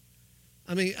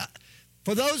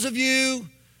 For those of you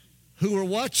who are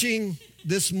watching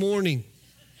this morning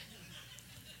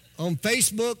on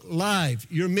Facebook Live,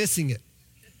 you're missing it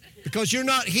because you're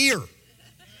not here.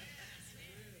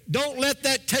 Don't let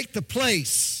that take the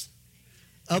place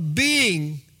of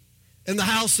being in the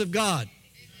house of God.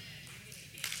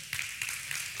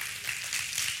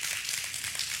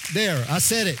 There, I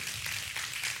said it.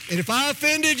 And if I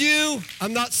offended you,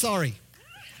 I'm not sorry.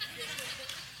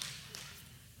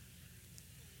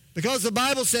 Because the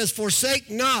Bible says, forsake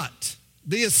not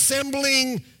the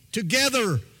assembling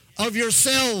together of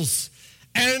yourselves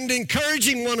and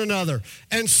encouraging one another.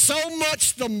 And so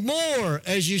much the more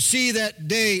as you see that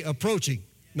day approaching,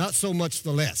 not so much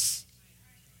the less.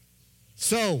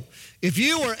 So, if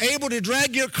you were able to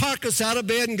drag your carcass out of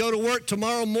bed and go to work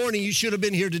tomorrow morning, you should have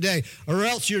been here today, or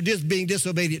else you're just being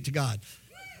disobedient to God.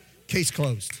 Case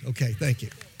closed. Okay, thank you.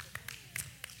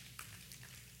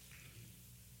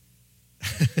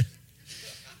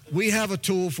 We have a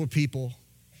tool for people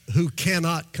who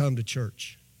cannot come to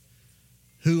church,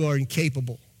 who are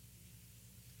incapable.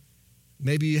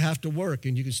 Maybe you have to work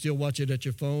and you can still watch it at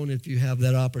your phone if you have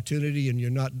that opportunity and you're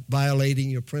not violating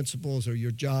your principles or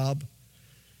your job.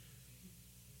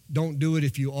 Don't do it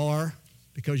if you are,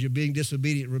 because you're being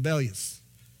disobedient and rebellious.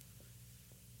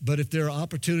 But if there are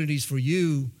opportunities for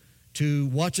you to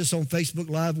watch us on Facebook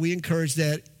Live, we encourage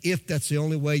that if that's the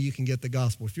only way you can get the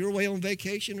gospel. If you're away on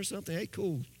vacation or something, hey,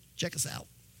 cool, check us out.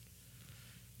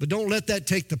 But don't let that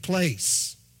take the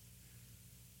place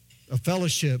of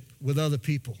fellowship with other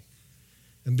people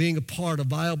and being a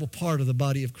viable part of the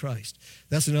body of Christ.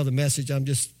 That's another message.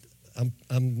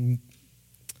 I'm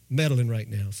meddling right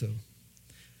now, so.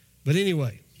 But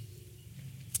anyway,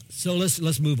 so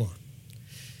let's move on.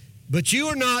 But you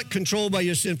are not controlled by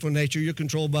your sinful nature. You're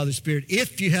controlled by the Spirit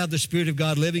if you have the Spirit of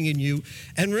God living in you.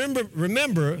 And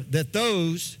remember that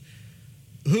those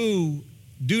who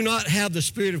do not have the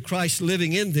Spirit of Christ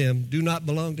living in them do not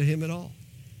belong to him at all.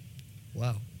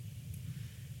 Wow.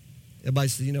 Everybody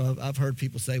says, I've heard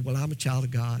people say, well, I'm a child of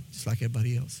God, just like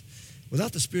everybody else.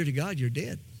 Without the Spirit of God, you're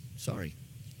dead. Sorry.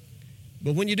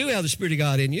 But when you do have the Spirit of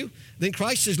God in you, then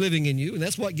Christ is living in you, and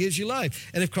that's what gives you life.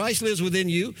 And if Christ lives within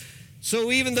you,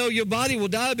 so even though your body will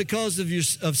die because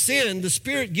of sin, the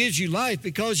Spirit gives you life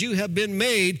because you have been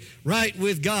made right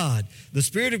with God. The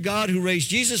Spirit of God who raised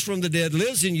Jesus from the dead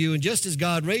lives in you, and just as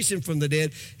God raised him from the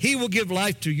dead, he will give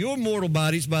life to your mortal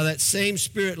bodies by that same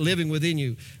Spirit living within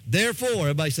you. Therefore,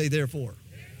 everybody say therefore.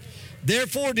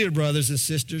 Therefore, dear brothers and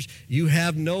sisters, you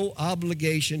have no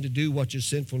obligation to do what your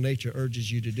sinful nature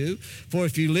urges you to do. For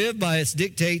if you live by its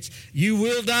dictates, you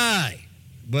will die.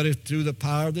 But if through the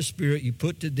power of the Spirit you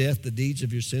put to death the deeds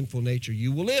of your sinful nature,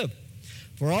 you will live.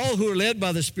 For all who are led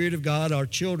by the Spirit of God are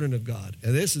children of God.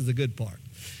 And this is the good part.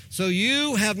 So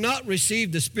you have not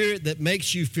received the spirit that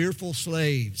makes you fearful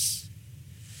slaves.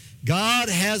 God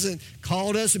hasn't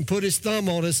called us and put his thumb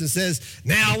on us and says,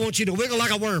 now I want you to wiggle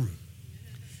like a worm.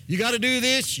 You got to do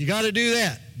this, you got to do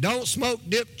that. Don't smoke,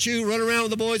 dip, chew, run around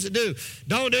with the boys that do.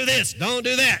 Don't do this, don't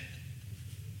do that.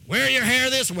 Wear your hair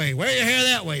this way, wear your hair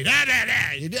that way. Da, da,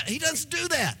 da. He doesn't do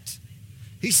that.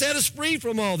 He set us free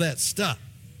from all that stuff.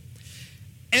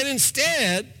 And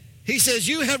instead, he says,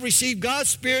 you have received God's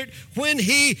Spirit when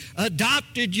he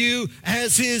adopted you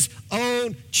as his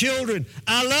own children.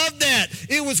 I love that.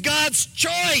 It was God's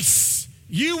choice.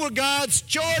 You were God's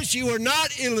choice. You were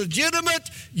not illegitimate.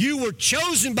 You were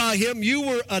chosen by him. You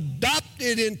were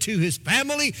adopted into his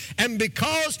family. And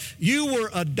because you were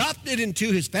adopted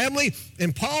into his family,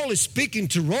 and Paul is speaking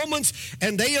to Romans,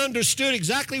 and they understood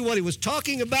exactly what he was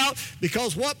talking about,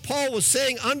 because what Paul was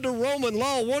saying under Roman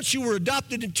law, once you were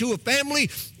adopted into a family,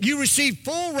 you received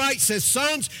full rights as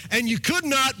sons, and you could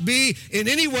not be in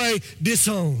any way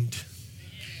disowned.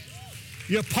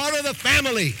 You're part of the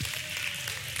family.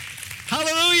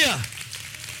 Hallelujah.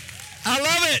 I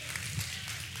love it.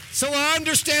 So I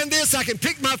understand this. I can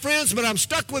pick my friends, but I'm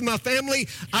stuck with my family.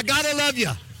 I got to love you.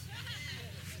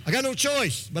 I got no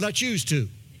choice, but I choose to.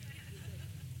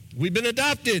 We've been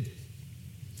adopted.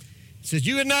 He says,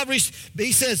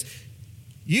 he says,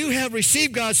 you have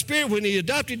received God's Spirit when he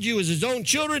adopted you as his own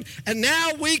children, and now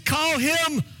we call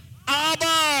him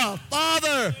Abba,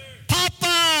 Father,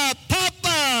 Papa,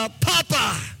 Papa,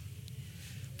 Papa.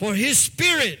 For his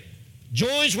Spirit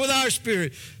joins with our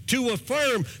spirit to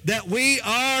affirm that we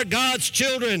are God's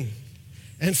children.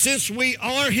 And since we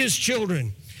are his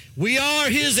children, we are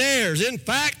his heirs. In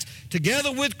fact,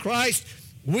 together with Christ,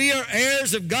 we are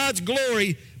heirs of God's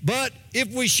glory. But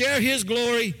if we share his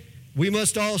glory, we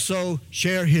must also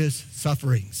share his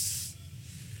sufferings.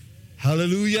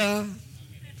 Hallelujah.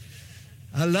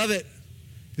 I love it.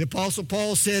 The Apostle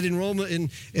Paul said in Romans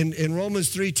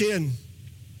 3:10,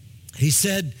 he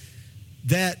said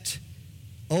that,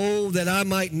 oh, that I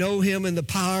might know him in the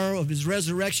power of his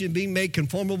resurrection, being made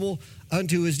conformable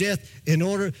unto his death, in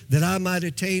order that I might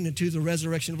attain unto the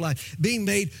resurrection of life. Being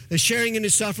made, sharing in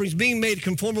his sufferings, being made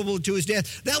conformable to his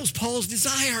death. That was Paul's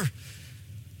desire.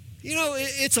 You know,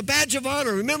 it's a badge of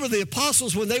honor. Remember the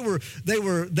apostles when they were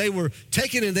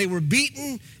taken and they were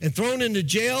beaten and thrown into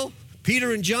jail,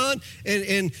 Peter and John.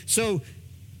 And so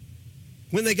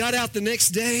when they got out the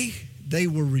next day, they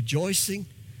were rejoicing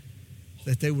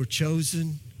that they were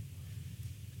chosen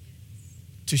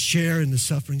to share in the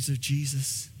sufferings of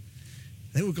Jesus.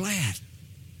 They were glad.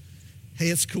 Hey,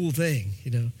 it's a cool thing,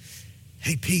 you know.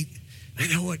 Hey, Pete, I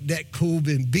know what that cool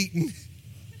been beaten.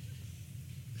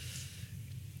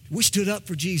 We stood up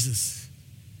for Jesus.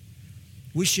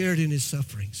 We shared in his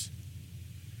sufferings.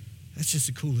 That's just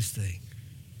the coolest thing.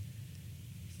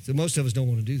 So most of us don't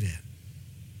want to do that.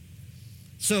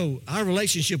 So our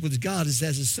relationship with God is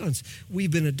as his sons. We've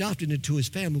been adopted into his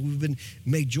family. We've been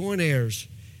made joint heirs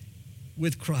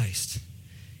with Christ.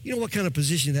 You know what kind of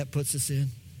position that puts us in?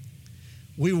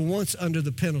 We were once under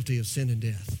the penalty of sin and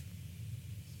death.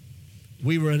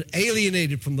 We were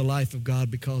alienated from the life of God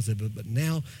because of it, but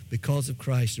now because of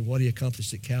Christ and what he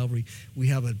accomplished at Calvary, we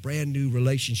have a brand new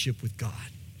relationship with God.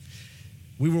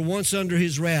 We were once under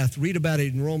his wrath. Read about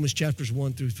it in Romans chapters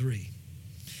 1-3.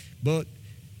 But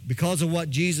because of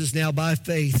what Jesus, now by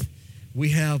faith,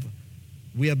 we have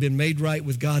been made right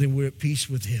with God and we're at peace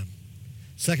with him.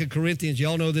 2 Corinthians,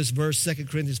 y'all know this verse, 2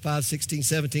 Corinthians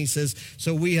 5:16-17 says,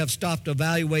 so we have stopped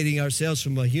evaluating ourselves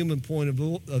from a human point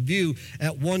of view.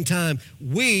 At one time,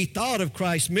 we thought of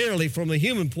Christ merely from a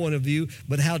human point of view,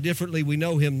 but how differently we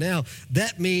know him now.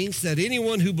 That means that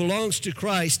anyone who belongs to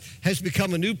Christ has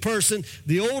become a new person.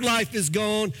 The old life is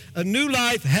gone. A new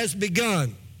life has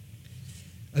begun.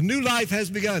 A new life has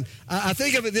begun. I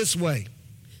think of it this way.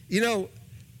 You know,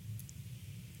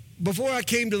 before I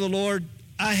came to the Lord,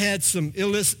 I had some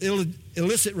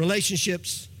illicit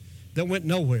relationships that went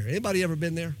nowhere. Anybody ever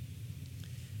been there?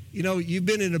 You know, you've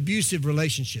been in abusive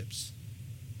relationships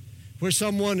where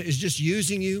someone is just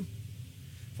using you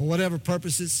for whatever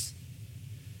purposes.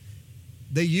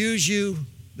 They use you.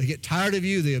 They get tired of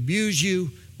you. They abuse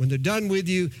you. When they're done with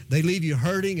you, they leave you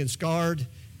hurting and scarred.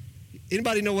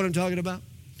 Anybody know what I'm talking about?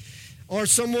 Or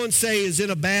someone, say, is in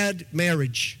a bad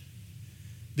marriage.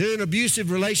 They're in an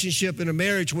abusive relationship in a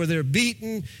marriage where they're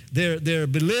beaten, they're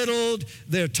belittled,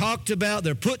 they're talked about,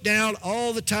 they're put down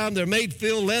all the time, they're made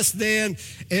feel less than,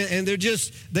 and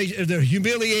they're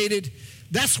humiliated.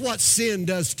 That's what sin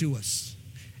does to us.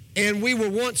 And we were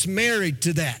once married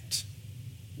to that.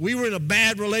 We were in a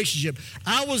bad relationship.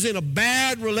 I was in a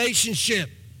bad relationship.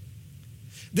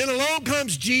 Then along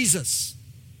comes Jesus,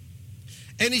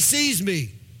 and he sees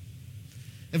me.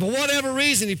 And for whatever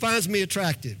reason, he finds me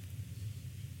attractive.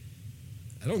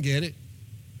 I don't get it.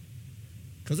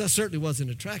 Because I certainly wasn't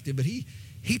attractive, but he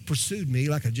pursued me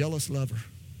like a jealous lover.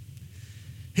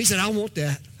 He said, I want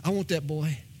that. I want that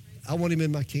boy. I want him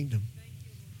in my kingdom.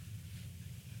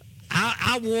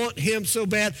 I want him so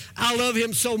bad. I love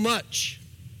him so much.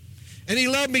 And he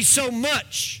loved me so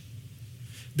much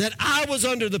that I was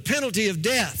under the penalty of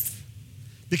death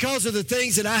because of the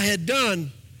things that I had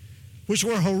done, which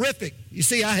were horrific. You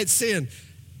see, I had sinned.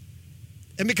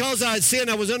 And because I had sinned,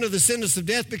 I was under the sentence of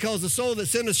death, because the soul that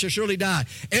sinneth shall surely die.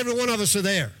 Every one of us are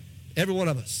there. Every one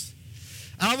of us.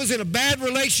 I was in a bad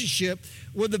relationship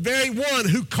with the very one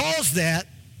who caused that,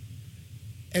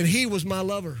 and he was my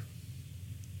lover.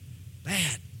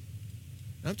 Bad.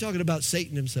 I'm talking about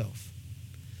Satan himself.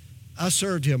 I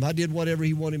served him. I did whatever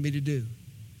he wanted me to do.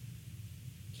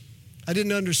 I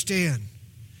didn't understand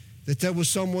that there was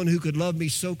someone who could love me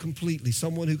so completely,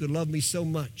 someone who could love me so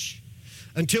much.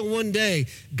 Until one day,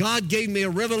 God gave me a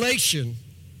revelation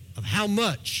of how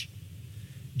much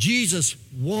Jesus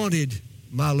wanted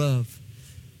my love,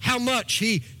 how much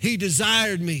he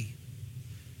desired me.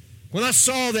 When I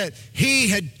saw that he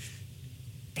had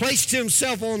placed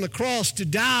himself on the cross to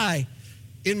die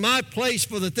in my place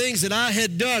for the things that I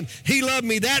had done, he loved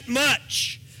me that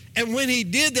much. And when he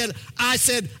did that, I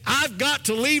said, I've got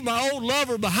to leave my old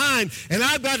lover behind, and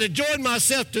I've got to join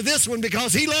myself to this one,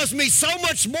 because he loves me so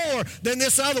much more than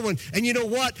this other one. And you know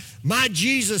what? My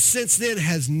Jesus since then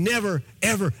has never,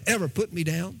 ever, ever put me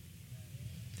down.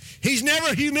 He's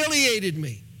never humiliated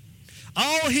me.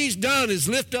 All he's done is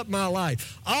lift up my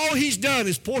life. All he's done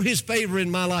is pour his favor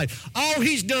in my life. All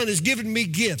he's done is given me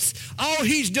gifts. All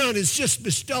he's done is just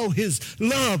bestow his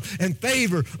love and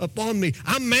favor upon me.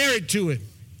 I'm married to him.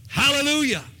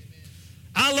 Hallelujah.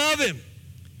 I love him.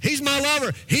 He's my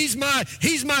lover. He's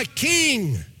my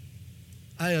king.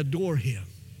 I adore him.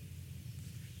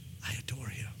 I adore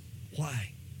him.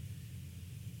 Why?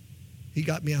 He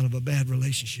got me out of a bad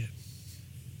relationship.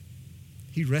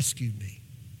 He rescued me.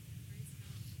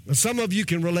 And some of you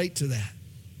can relate to that.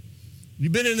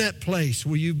 You've been in that place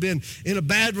where you've been in a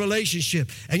bad relationship,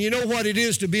 and you know what it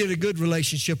is to be in a good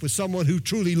relationship with someone who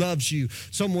truly loves you,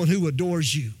 someone who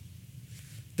adores you.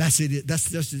 That's it.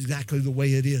 That's exactly the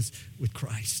way it is with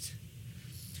Christ.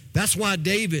 That's why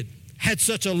David had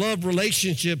such a love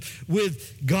relationship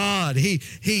with God.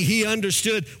 He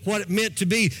understood what it meant to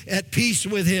be at peace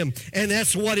with him. And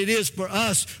that's what it is for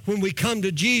us when we come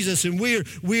to Jesus and we're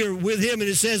with him. And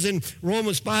it says in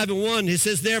Romans 5:1, it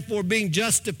says, therefore being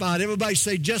justified. Everybody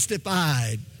say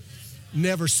justified.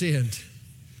 Never sinned.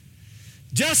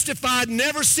 Justified,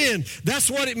 never sinned.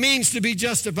 That's what it means to be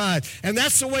justified. And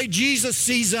that's the way Jesus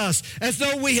sees us, as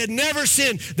though we had never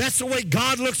sinned. That's the way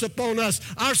God looks upon us.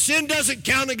 Our sin doesn't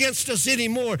count against us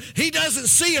anymore. He doesn't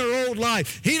see our old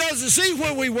life. He doesn't see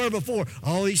where we were before.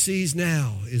 All he sees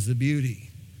now is the beauty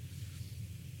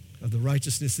of the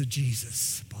righteousness of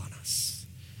Jesus upon us,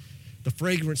 the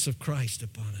fragrance of Christ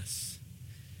upon us.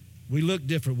 We look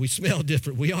different. We smell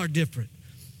different. We are different.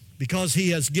 Because he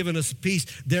has given us peace,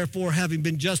 therefore, having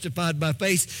been justified by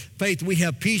faith, we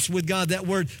have peace with God. That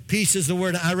word, peace, is the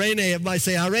word irene. Everybody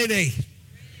say irene.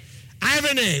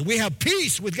 Irene. We have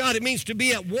peace with God. It means to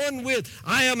be at one with.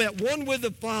 I am at one with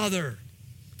the Father.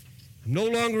 I'm no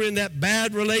longer in that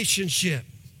bad relationship,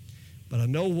 but I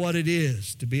know what it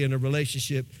is to be in a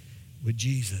relationship with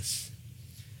Jesus.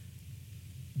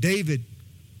 David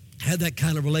had that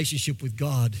kind of relationship with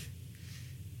God,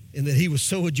 in that he was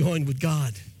so adjoined with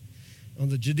God. On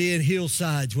the Judean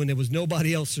hillsides, when there was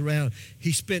nobody else around,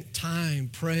 he spent time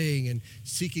praying and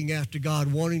seeking after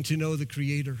God, wanting to know the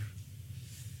Creator.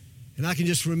 And I can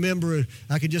just remember,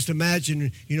 I can just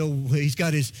imagine, he's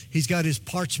got his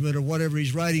parchment or whatever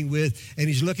he's writing with, and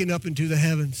he's looking up into the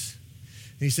heavens.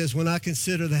 And he says, when I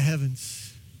consider the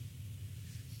heavens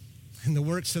and the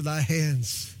works of thy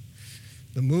hands,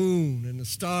 the moon and the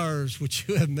stars which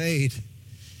you have made,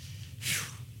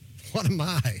 what am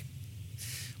I?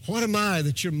 What am I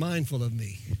that you're mindful of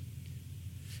me?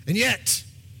 And yet,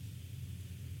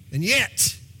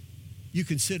 you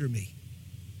consider me.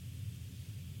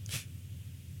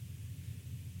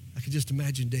 I can just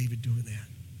imagine David doing that.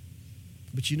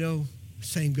 But the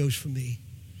same goes for me.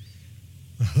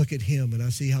 I look at him and I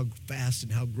see how vast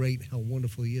and how great and how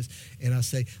wonderful he is. And I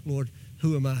say, Lord,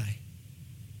 who am I?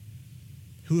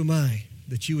 Who am I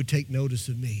that you would take notice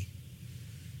of me?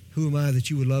 Who am I that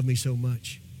you would love me so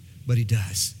much? But he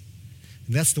does.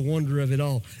 And that's the wonder of it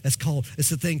all. It's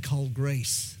the thing called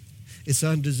grace. It's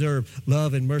undeserved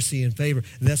love and mercy and favor.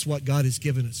 And that's what God has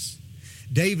given us.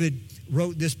 David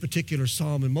wrote this particular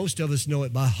psalm, and most of us know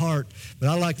it by heart, but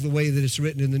I like the way that it's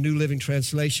written in the New Living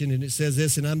Translation, and it says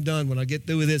this, and I'm done when I get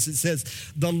through with this. It says,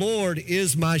 the Lord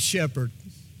is my shepherd.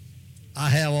 I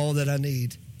have all that I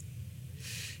need.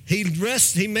 He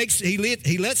lets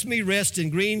me rest in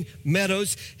green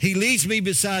meadows. He leads me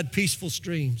beside peaceful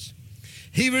streams.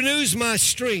 He renews my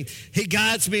strength. He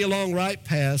guides me along right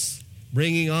paths,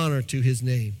 bringing honor to his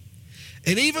name.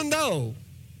 And even though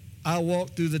I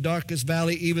walk through the darkest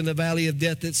valley, even the valley of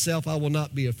death itself, I will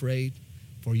not be afraid,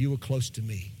 for you are close to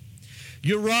me.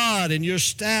 Your rod and your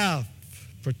staff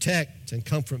protect and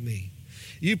comfort me.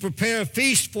 You prepare a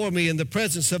feast for me in the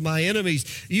presence of my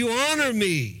enemies. You honor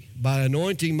me by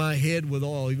anointing my head with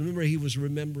oil. Remember, he was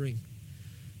remembering.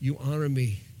 You honor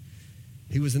me.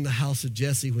 He was in the house of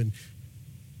Jesse when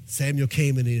Samuel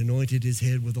came and he anointed his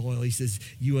head with oil. He says,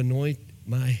 you anoint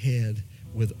my head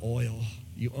with oil.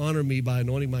 You honor me by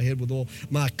anointing my head with oil.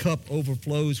 My cup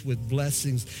overflows with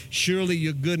blessings. Surely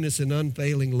your goodness and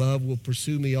unfailing love will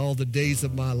pursue me all the days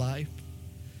of my life,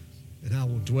 and I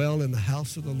will dwell in the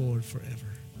house of the Lord forever.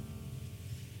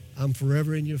 I'm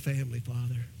forever in your family,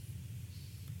 Father.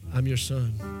 I'm your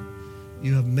son.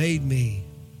 You have made me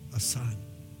a son.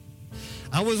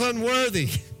 I was unworthy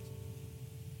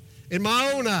in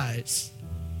my own eyes,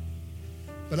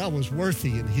 but I was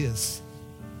worthy in his.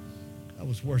 I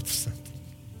was worth something.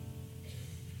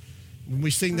 When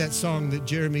we sing that song that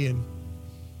Jeremy and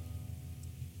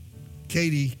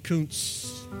Katie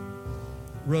Kuntz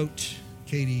wrote,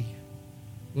 Katie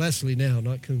Leslie now,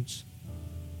 not Kuntz.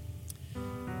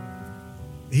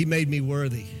 He made me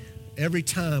worthy. Every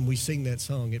time we sing that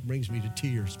song, it brings me to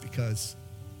tears because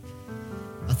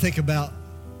I think about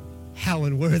how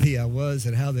unworthy I was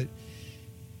and how that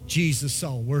Jesus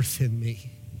saw worth in me.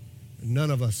 And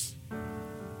none of us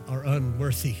are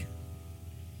unworthy.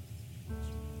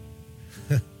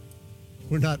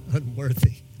 We're not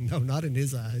unworthy. No, not in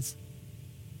his eyes.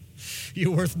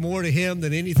 You're worth more to him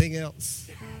than anything else.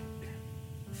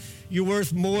 You're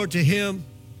worth more to him,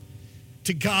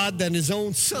 to God, than his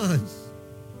own son.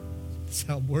 That's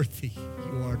how worthy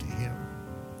you are to him.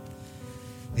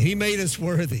 And he made us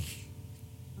worthy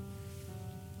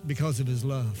because of his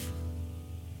love.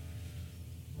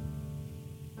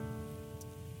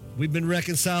 We've been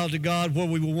reconciled to God where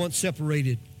we were once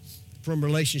separated from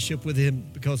relationship with him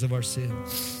because of our sin.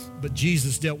 But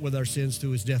Jesus dealt with our sins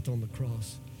through his death on the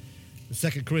cross. In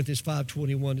 2 Corinthians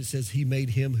 5:21, it says, he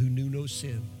made him who knew no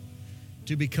sin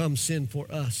to become sin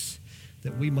for us,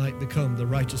 that we might become the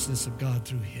righteousness of God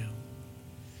through him.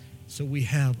 So we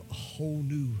have a whole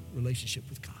new relationship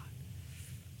with God.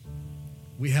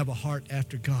 We have a heart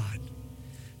after God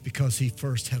because he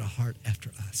first had a heart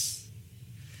after us.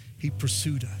 He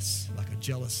pursued us like a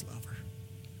jealous lover.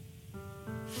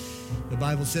 The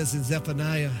Bible says in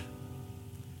Zephaniah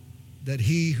that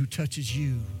he who touches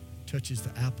you touches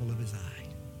the apple of his eye.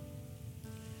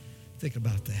 Think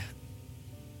about that.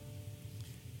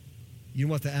 You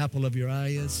know what the apple of your eye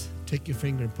is? Take your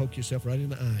finger and poke yourself right in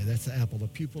the eye. That's the apple, the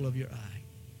pupil of your eye.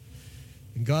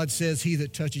 And God says, he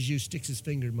that touches you sticks his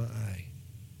finger in my eye.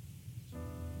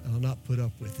 I'll not put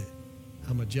up with it.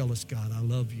 I'm a jealous God. I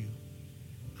love you.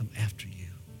 I'm after you.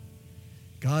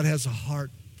 God has a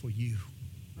heart for you.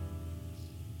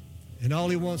 And all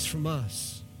he wants from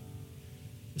us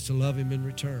is to love him in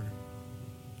return,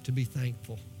 to be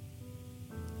thankful.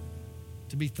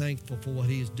 To be thankful for what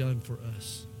he has done for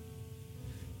us.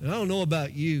 And I don't know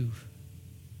about you,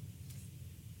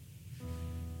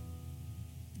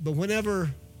 but whenever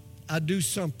I do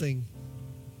something,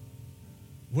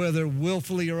 whether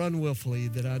willfully or unwillfully,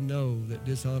 that I know that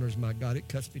dishonors my God, it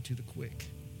cuts me to the quick.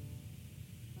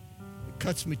 It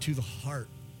cuts me to the heart.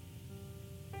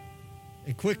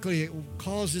 And quickly it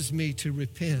causes me to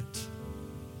repent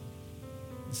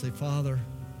and say, Father,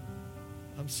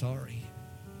 I'm sorry.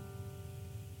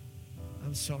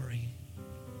 I'm sorry.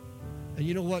 And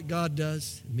you know what God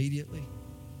does immediately?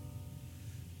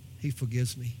 He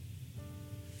forgives me.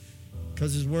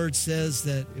 Because his word says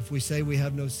that if we say we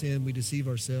have no sin, we deceive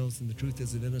ourselves and the truth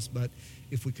isn't in us. But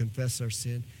if we confess our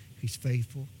sin, he's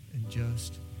faithful and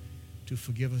just to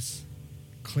forgive us,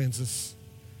 cleanse us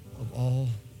of all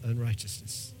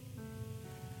unrighteousness.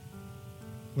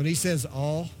 When he says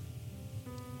all,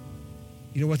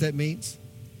 you know what that means?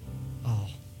 All.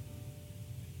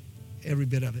 Every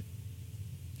bit of it.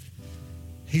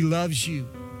 He loves you.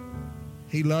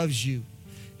 He loves you.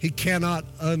 He cannot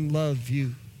unlove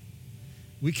you.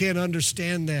 We can't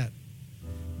understand that.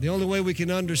 The only way we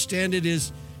can understand it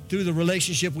is through the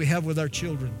relationship we have with our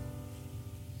children.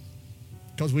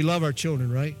 Because we love our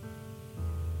children, right?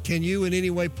 Can you in any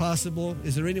way possible,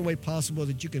 is there any way possible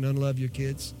that you can unlove your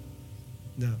kids?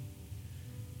 No.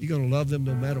 You're going to love them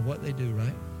no matter what they do,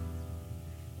 right?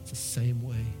 It's the same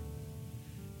way.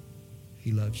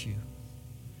 He loves you.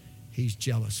 He's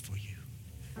jealous for you.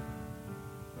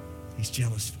 He's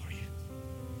jealous for you.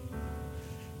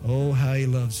 Oh, how he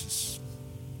loves us.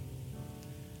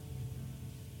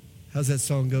 How's that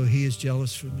song go? He is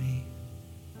jealous for me.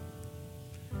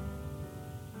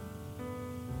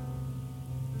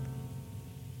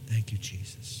 Thank you,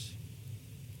 Jesus.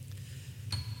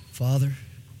 Father,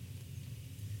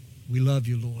 we love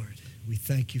you, Lord. We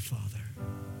thank you, Father.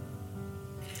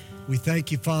 We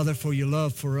thank you, Father, for your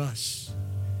love for us.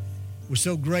 We're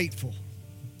so grateful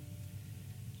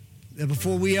that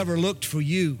before we ever looked for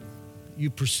you, you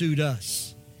pursued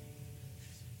us.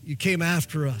 You came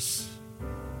after us.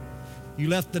 You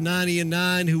left the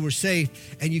 99 who were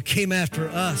safe, and you came after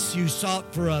us. You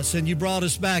sought for us, and you brought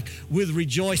us back with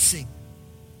rejoicing.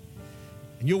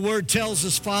 And your word tells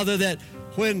us, Father, that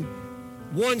when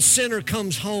one sinner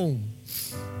comes home,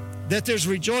 that there's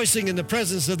rejoicing in the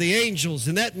presence of the angels.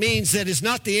 And that means that it's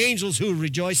not the angels who are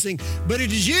rejoicing, but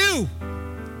it is you.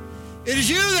 It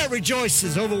is you that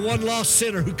rejoices over one lost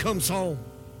sinner who comes home,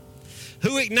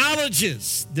 who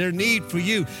acknowledges their need for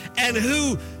you, and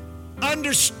who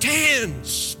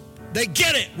understands. They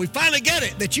get it. We finally get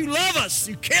it, that you love us.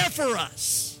 You care for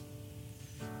us.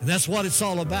 And that's what it's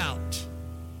all about.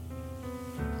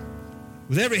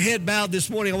 With every head bowed this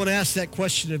morning, I want to ask that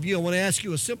question of you. I want to ask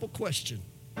you a simple question.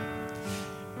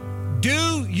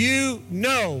 Do you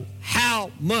know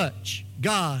how much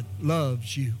God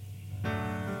loves you?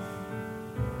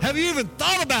 Have you even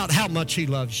thought about how much he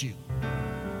loves you?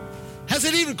 Has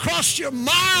it even crossed your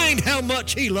mind how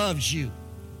much he loves you?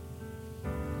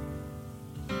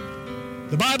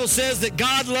 The Bible says that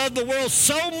God loved the world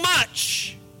so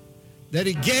much that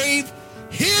he gave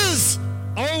his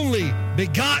only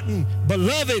begotten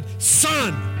beloved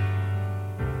Son.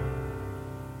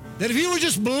 That if you would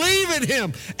just believe in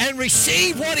him and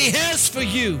receive what he has for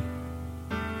you,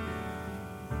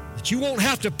 that you won't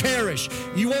have to perish.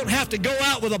 You won't have to go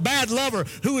out with a bad lover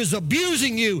who is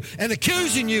abusing you and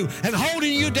accusing you and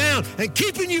holding you down and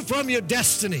keeping you from your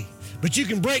destiny. But you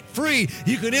can break free.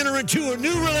 You can enter into a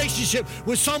new relationship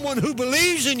with someone who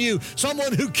believes in you,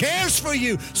 someone who cares for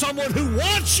you, someone who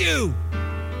wants you.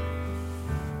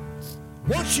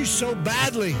 Wants you so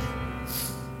badly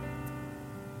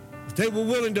that they were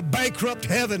willing to bankrupt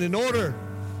heaven in order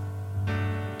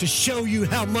to show you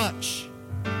how much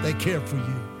they care for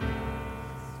you.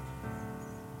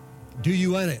 Do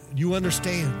you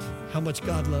understand how much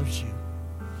God loves you?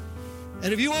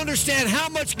 And if you understand how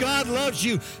much God loves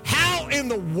you, how in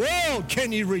the world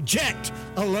can you reject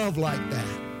a love like that?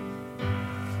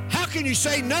 How can you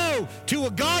say no to a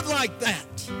God like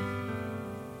that?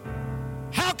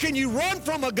 How can you run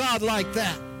from a God like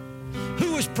that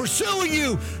who is pursuing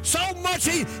you so much?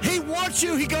 He wants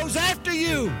you. He goes after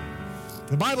you.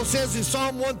 The Bible says in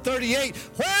Psalm 138,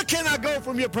 where can I go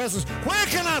from your presence? Where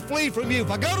can I flee from you? If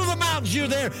I go to the mountains, you're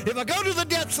there. If I go to the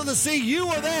depths of the sea, you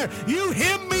are there. You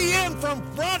hem me in from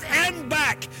front and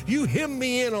back. You hem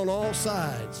me in on all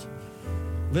sides.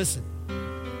 Listen,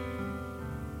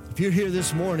 if you're here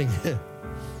this morning,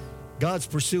 God's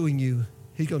pursuing you.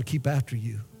 He's going to keep after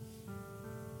you.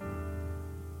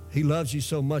 He loves you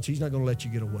so much, he's not going to let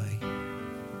you get away.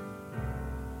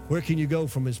 Where can you go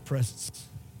from his presence?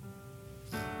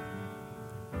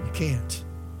 You can't.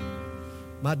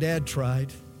 My dad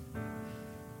tried.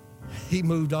 He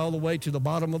moved all the way to the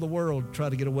bottom of the world to try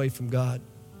to get away from God.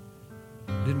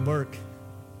 Didn't work.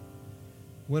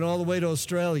 Went all the way to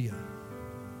Australia.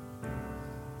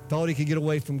 Thought he could get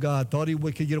away from God. Thought he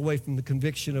could get away from the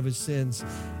conviction of his sins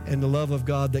and the love of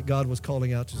God that God was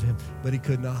calling out to him. But he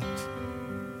could not.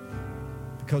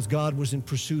 Because God was in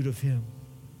pursuit of him.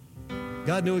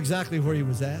 God knew exactly where he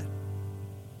was at.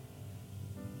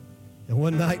 And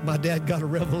one night my dad got a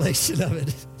revelation of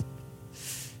it.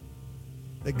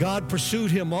 That God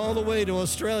pursued him all the way to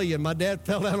Australia. And my dad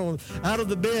fell out of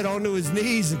the bed onto his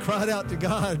knees and cried out to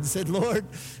God and said, Lord,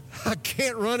 I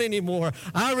can't run anymore.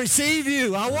 I receive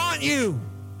you. I want you.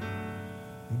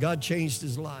 And God changed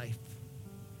his life.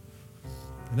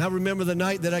 And I remember the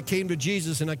night that I came to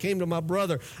Jesus and I came to my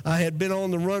brother. I had been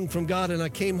on the run from God and I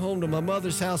came home to my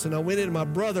mother's house and I went in and my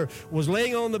brother was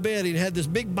laying on the bed. He had this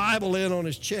big Bible in on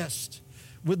his chest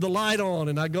with the light on,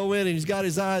 and I go in and he's got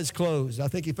his eyes closed. I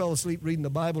think he fell asleep reading the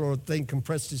Bible or a thing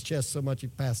compressed his chest so much he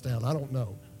passed out. I don't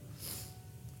know.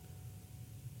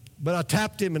 But I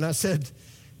tapped him and I said,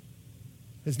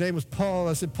 his name was Paul.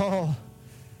 I said, Paul,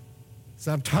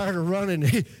 I'm tired of running.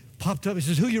 He popped up. He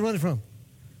says, who are you running from?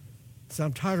 I said,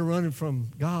 I'm tired of running from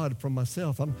God, from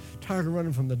myself. I'm tired of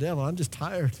running from the devil. I'm just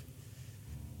tired.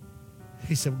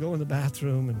 He said, well, go in the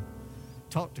bathroom and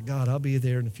talk to God. I'll be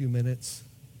there in a few minutes.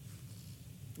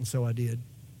 And so I did.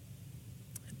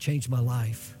 It changed my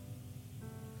life.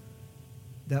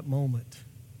 That moment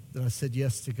that I said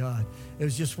yes to God. It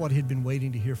was just what he'd been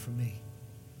waiting to hear from me.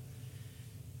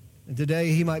 And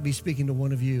today he might be speaking to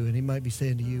one of you, and he might be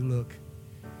saying to you, look,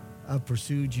 I've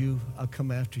pursued you. I'll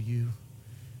come after you.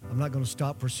 I'm not going to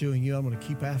stop pursuing you. I'm going to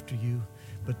keep after you.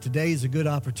 But today is a good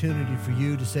opportunity for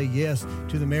you to say yes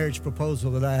to the marriage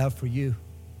proposal that I have for you.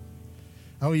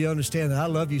 How will you understand that I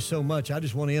love you so much? I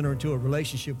just want to enter into a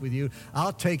relationship with you.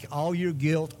 I'll take all your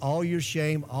guilt, all your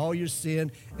shame, all your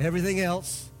sin, everything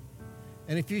else.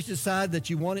 And if you decide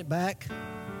that you want it back,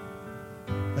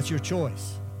 that's your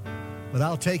choice. But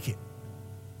I'll take it.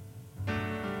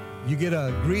 You get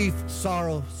a grief,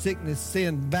 sorrow, sickness,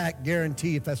 sin back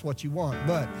guarantee if that's what you want.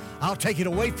 But I'll take it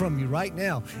away from you right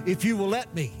now if you will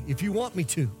let me, if you want me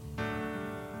to.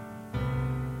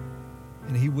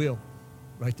 And he will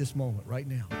right this moment, right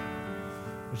now.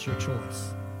 It's your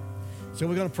choice. So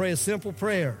we're going to pray a simple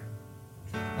prayer.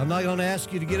 I'm not going to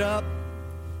ask you to get up,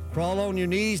 crawl on your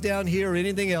knees down here or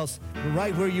anything else. But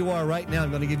right where you are right now, I'm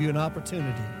going to give you an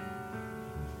opportunity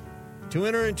to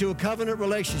enter into a covenant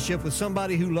relationship with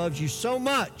somebody who loves you so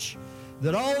much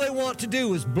that all they want to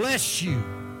do is bless you,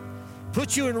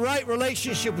 put you in right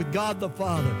relationship with God the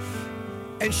Father,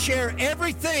 and share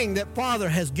everything that Father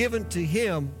has given to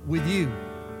him with you,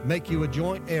 make you a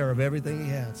joint heir of everything he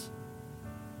has,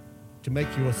 to make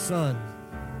you a son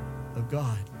of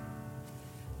God.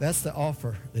 That's the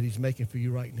offer that he's making for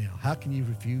you right now. How can you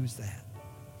refuse that?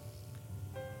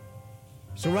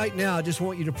 So right now, I just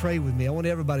want you to pray with me. I want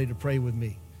everybody to pray with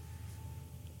me.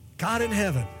 God in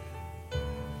heaven,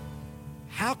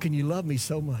 how can you love me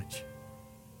so much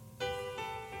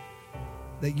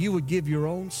that you would give your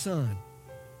own son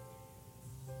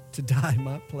to die in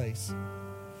my place?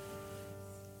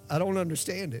 I don't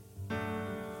understand it.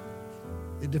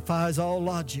 It defies all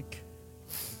logic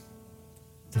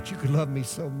that you could love me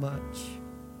so much.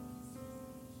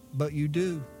 But you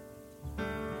do.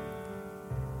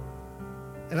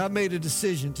 And I made a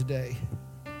decision today.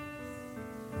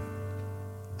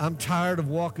 I'm tired of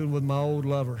walking with my old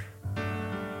lover.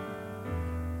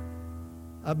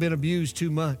 I've been abused too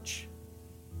much.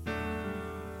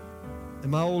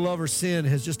 And my old lover's sin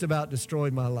has just about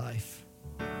destroyed my life.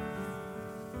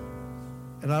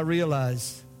 And I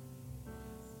realize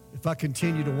if I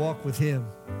continue to walk with him,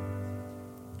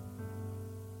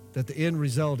 that the end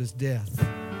result is death.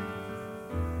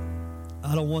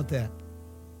 I don't want that.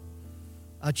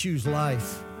 I choose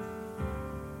life.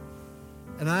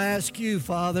 And I ask you,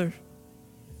 Father,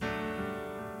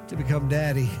 to become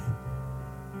Daddy.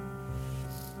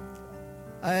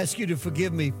 I ask you to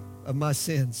forgive me of my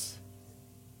sins.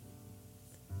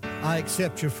 I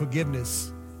accept your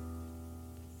forgiveness.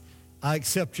 I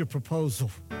accept your proposal.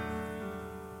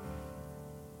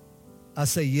 I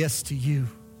say yes to you.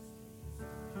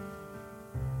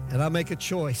 And I make a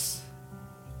choice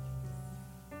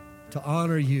to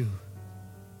honor you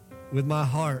with my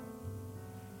heart,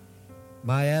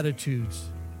 my attitudes,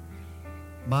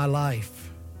 my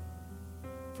life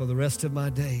for the rest of my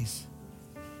days.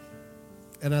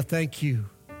 And I thank you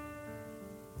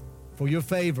for your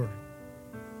favor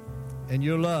and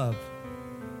your love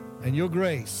and your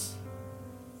grace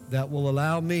that will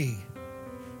allow me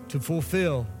to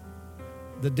fulfill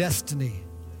the destiny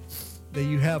that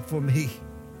you have for me.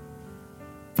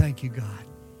 Thank you, God.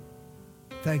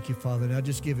 Thank you, Father. Now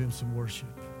just give him some worship.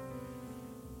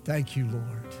 Thank you,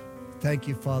 Lord. Thank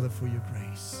you, Father, for your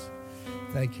grace.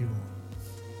 Thank you, Lord.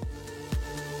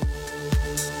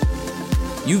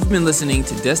 You've been listening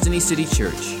to Destiny City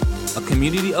Church, a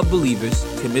community of believers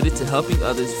committed to helping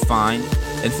others find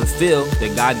and fulfill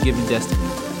their God-given destiny.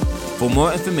 For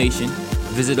more information,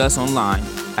 visit us online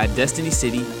at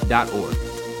destinycity.org.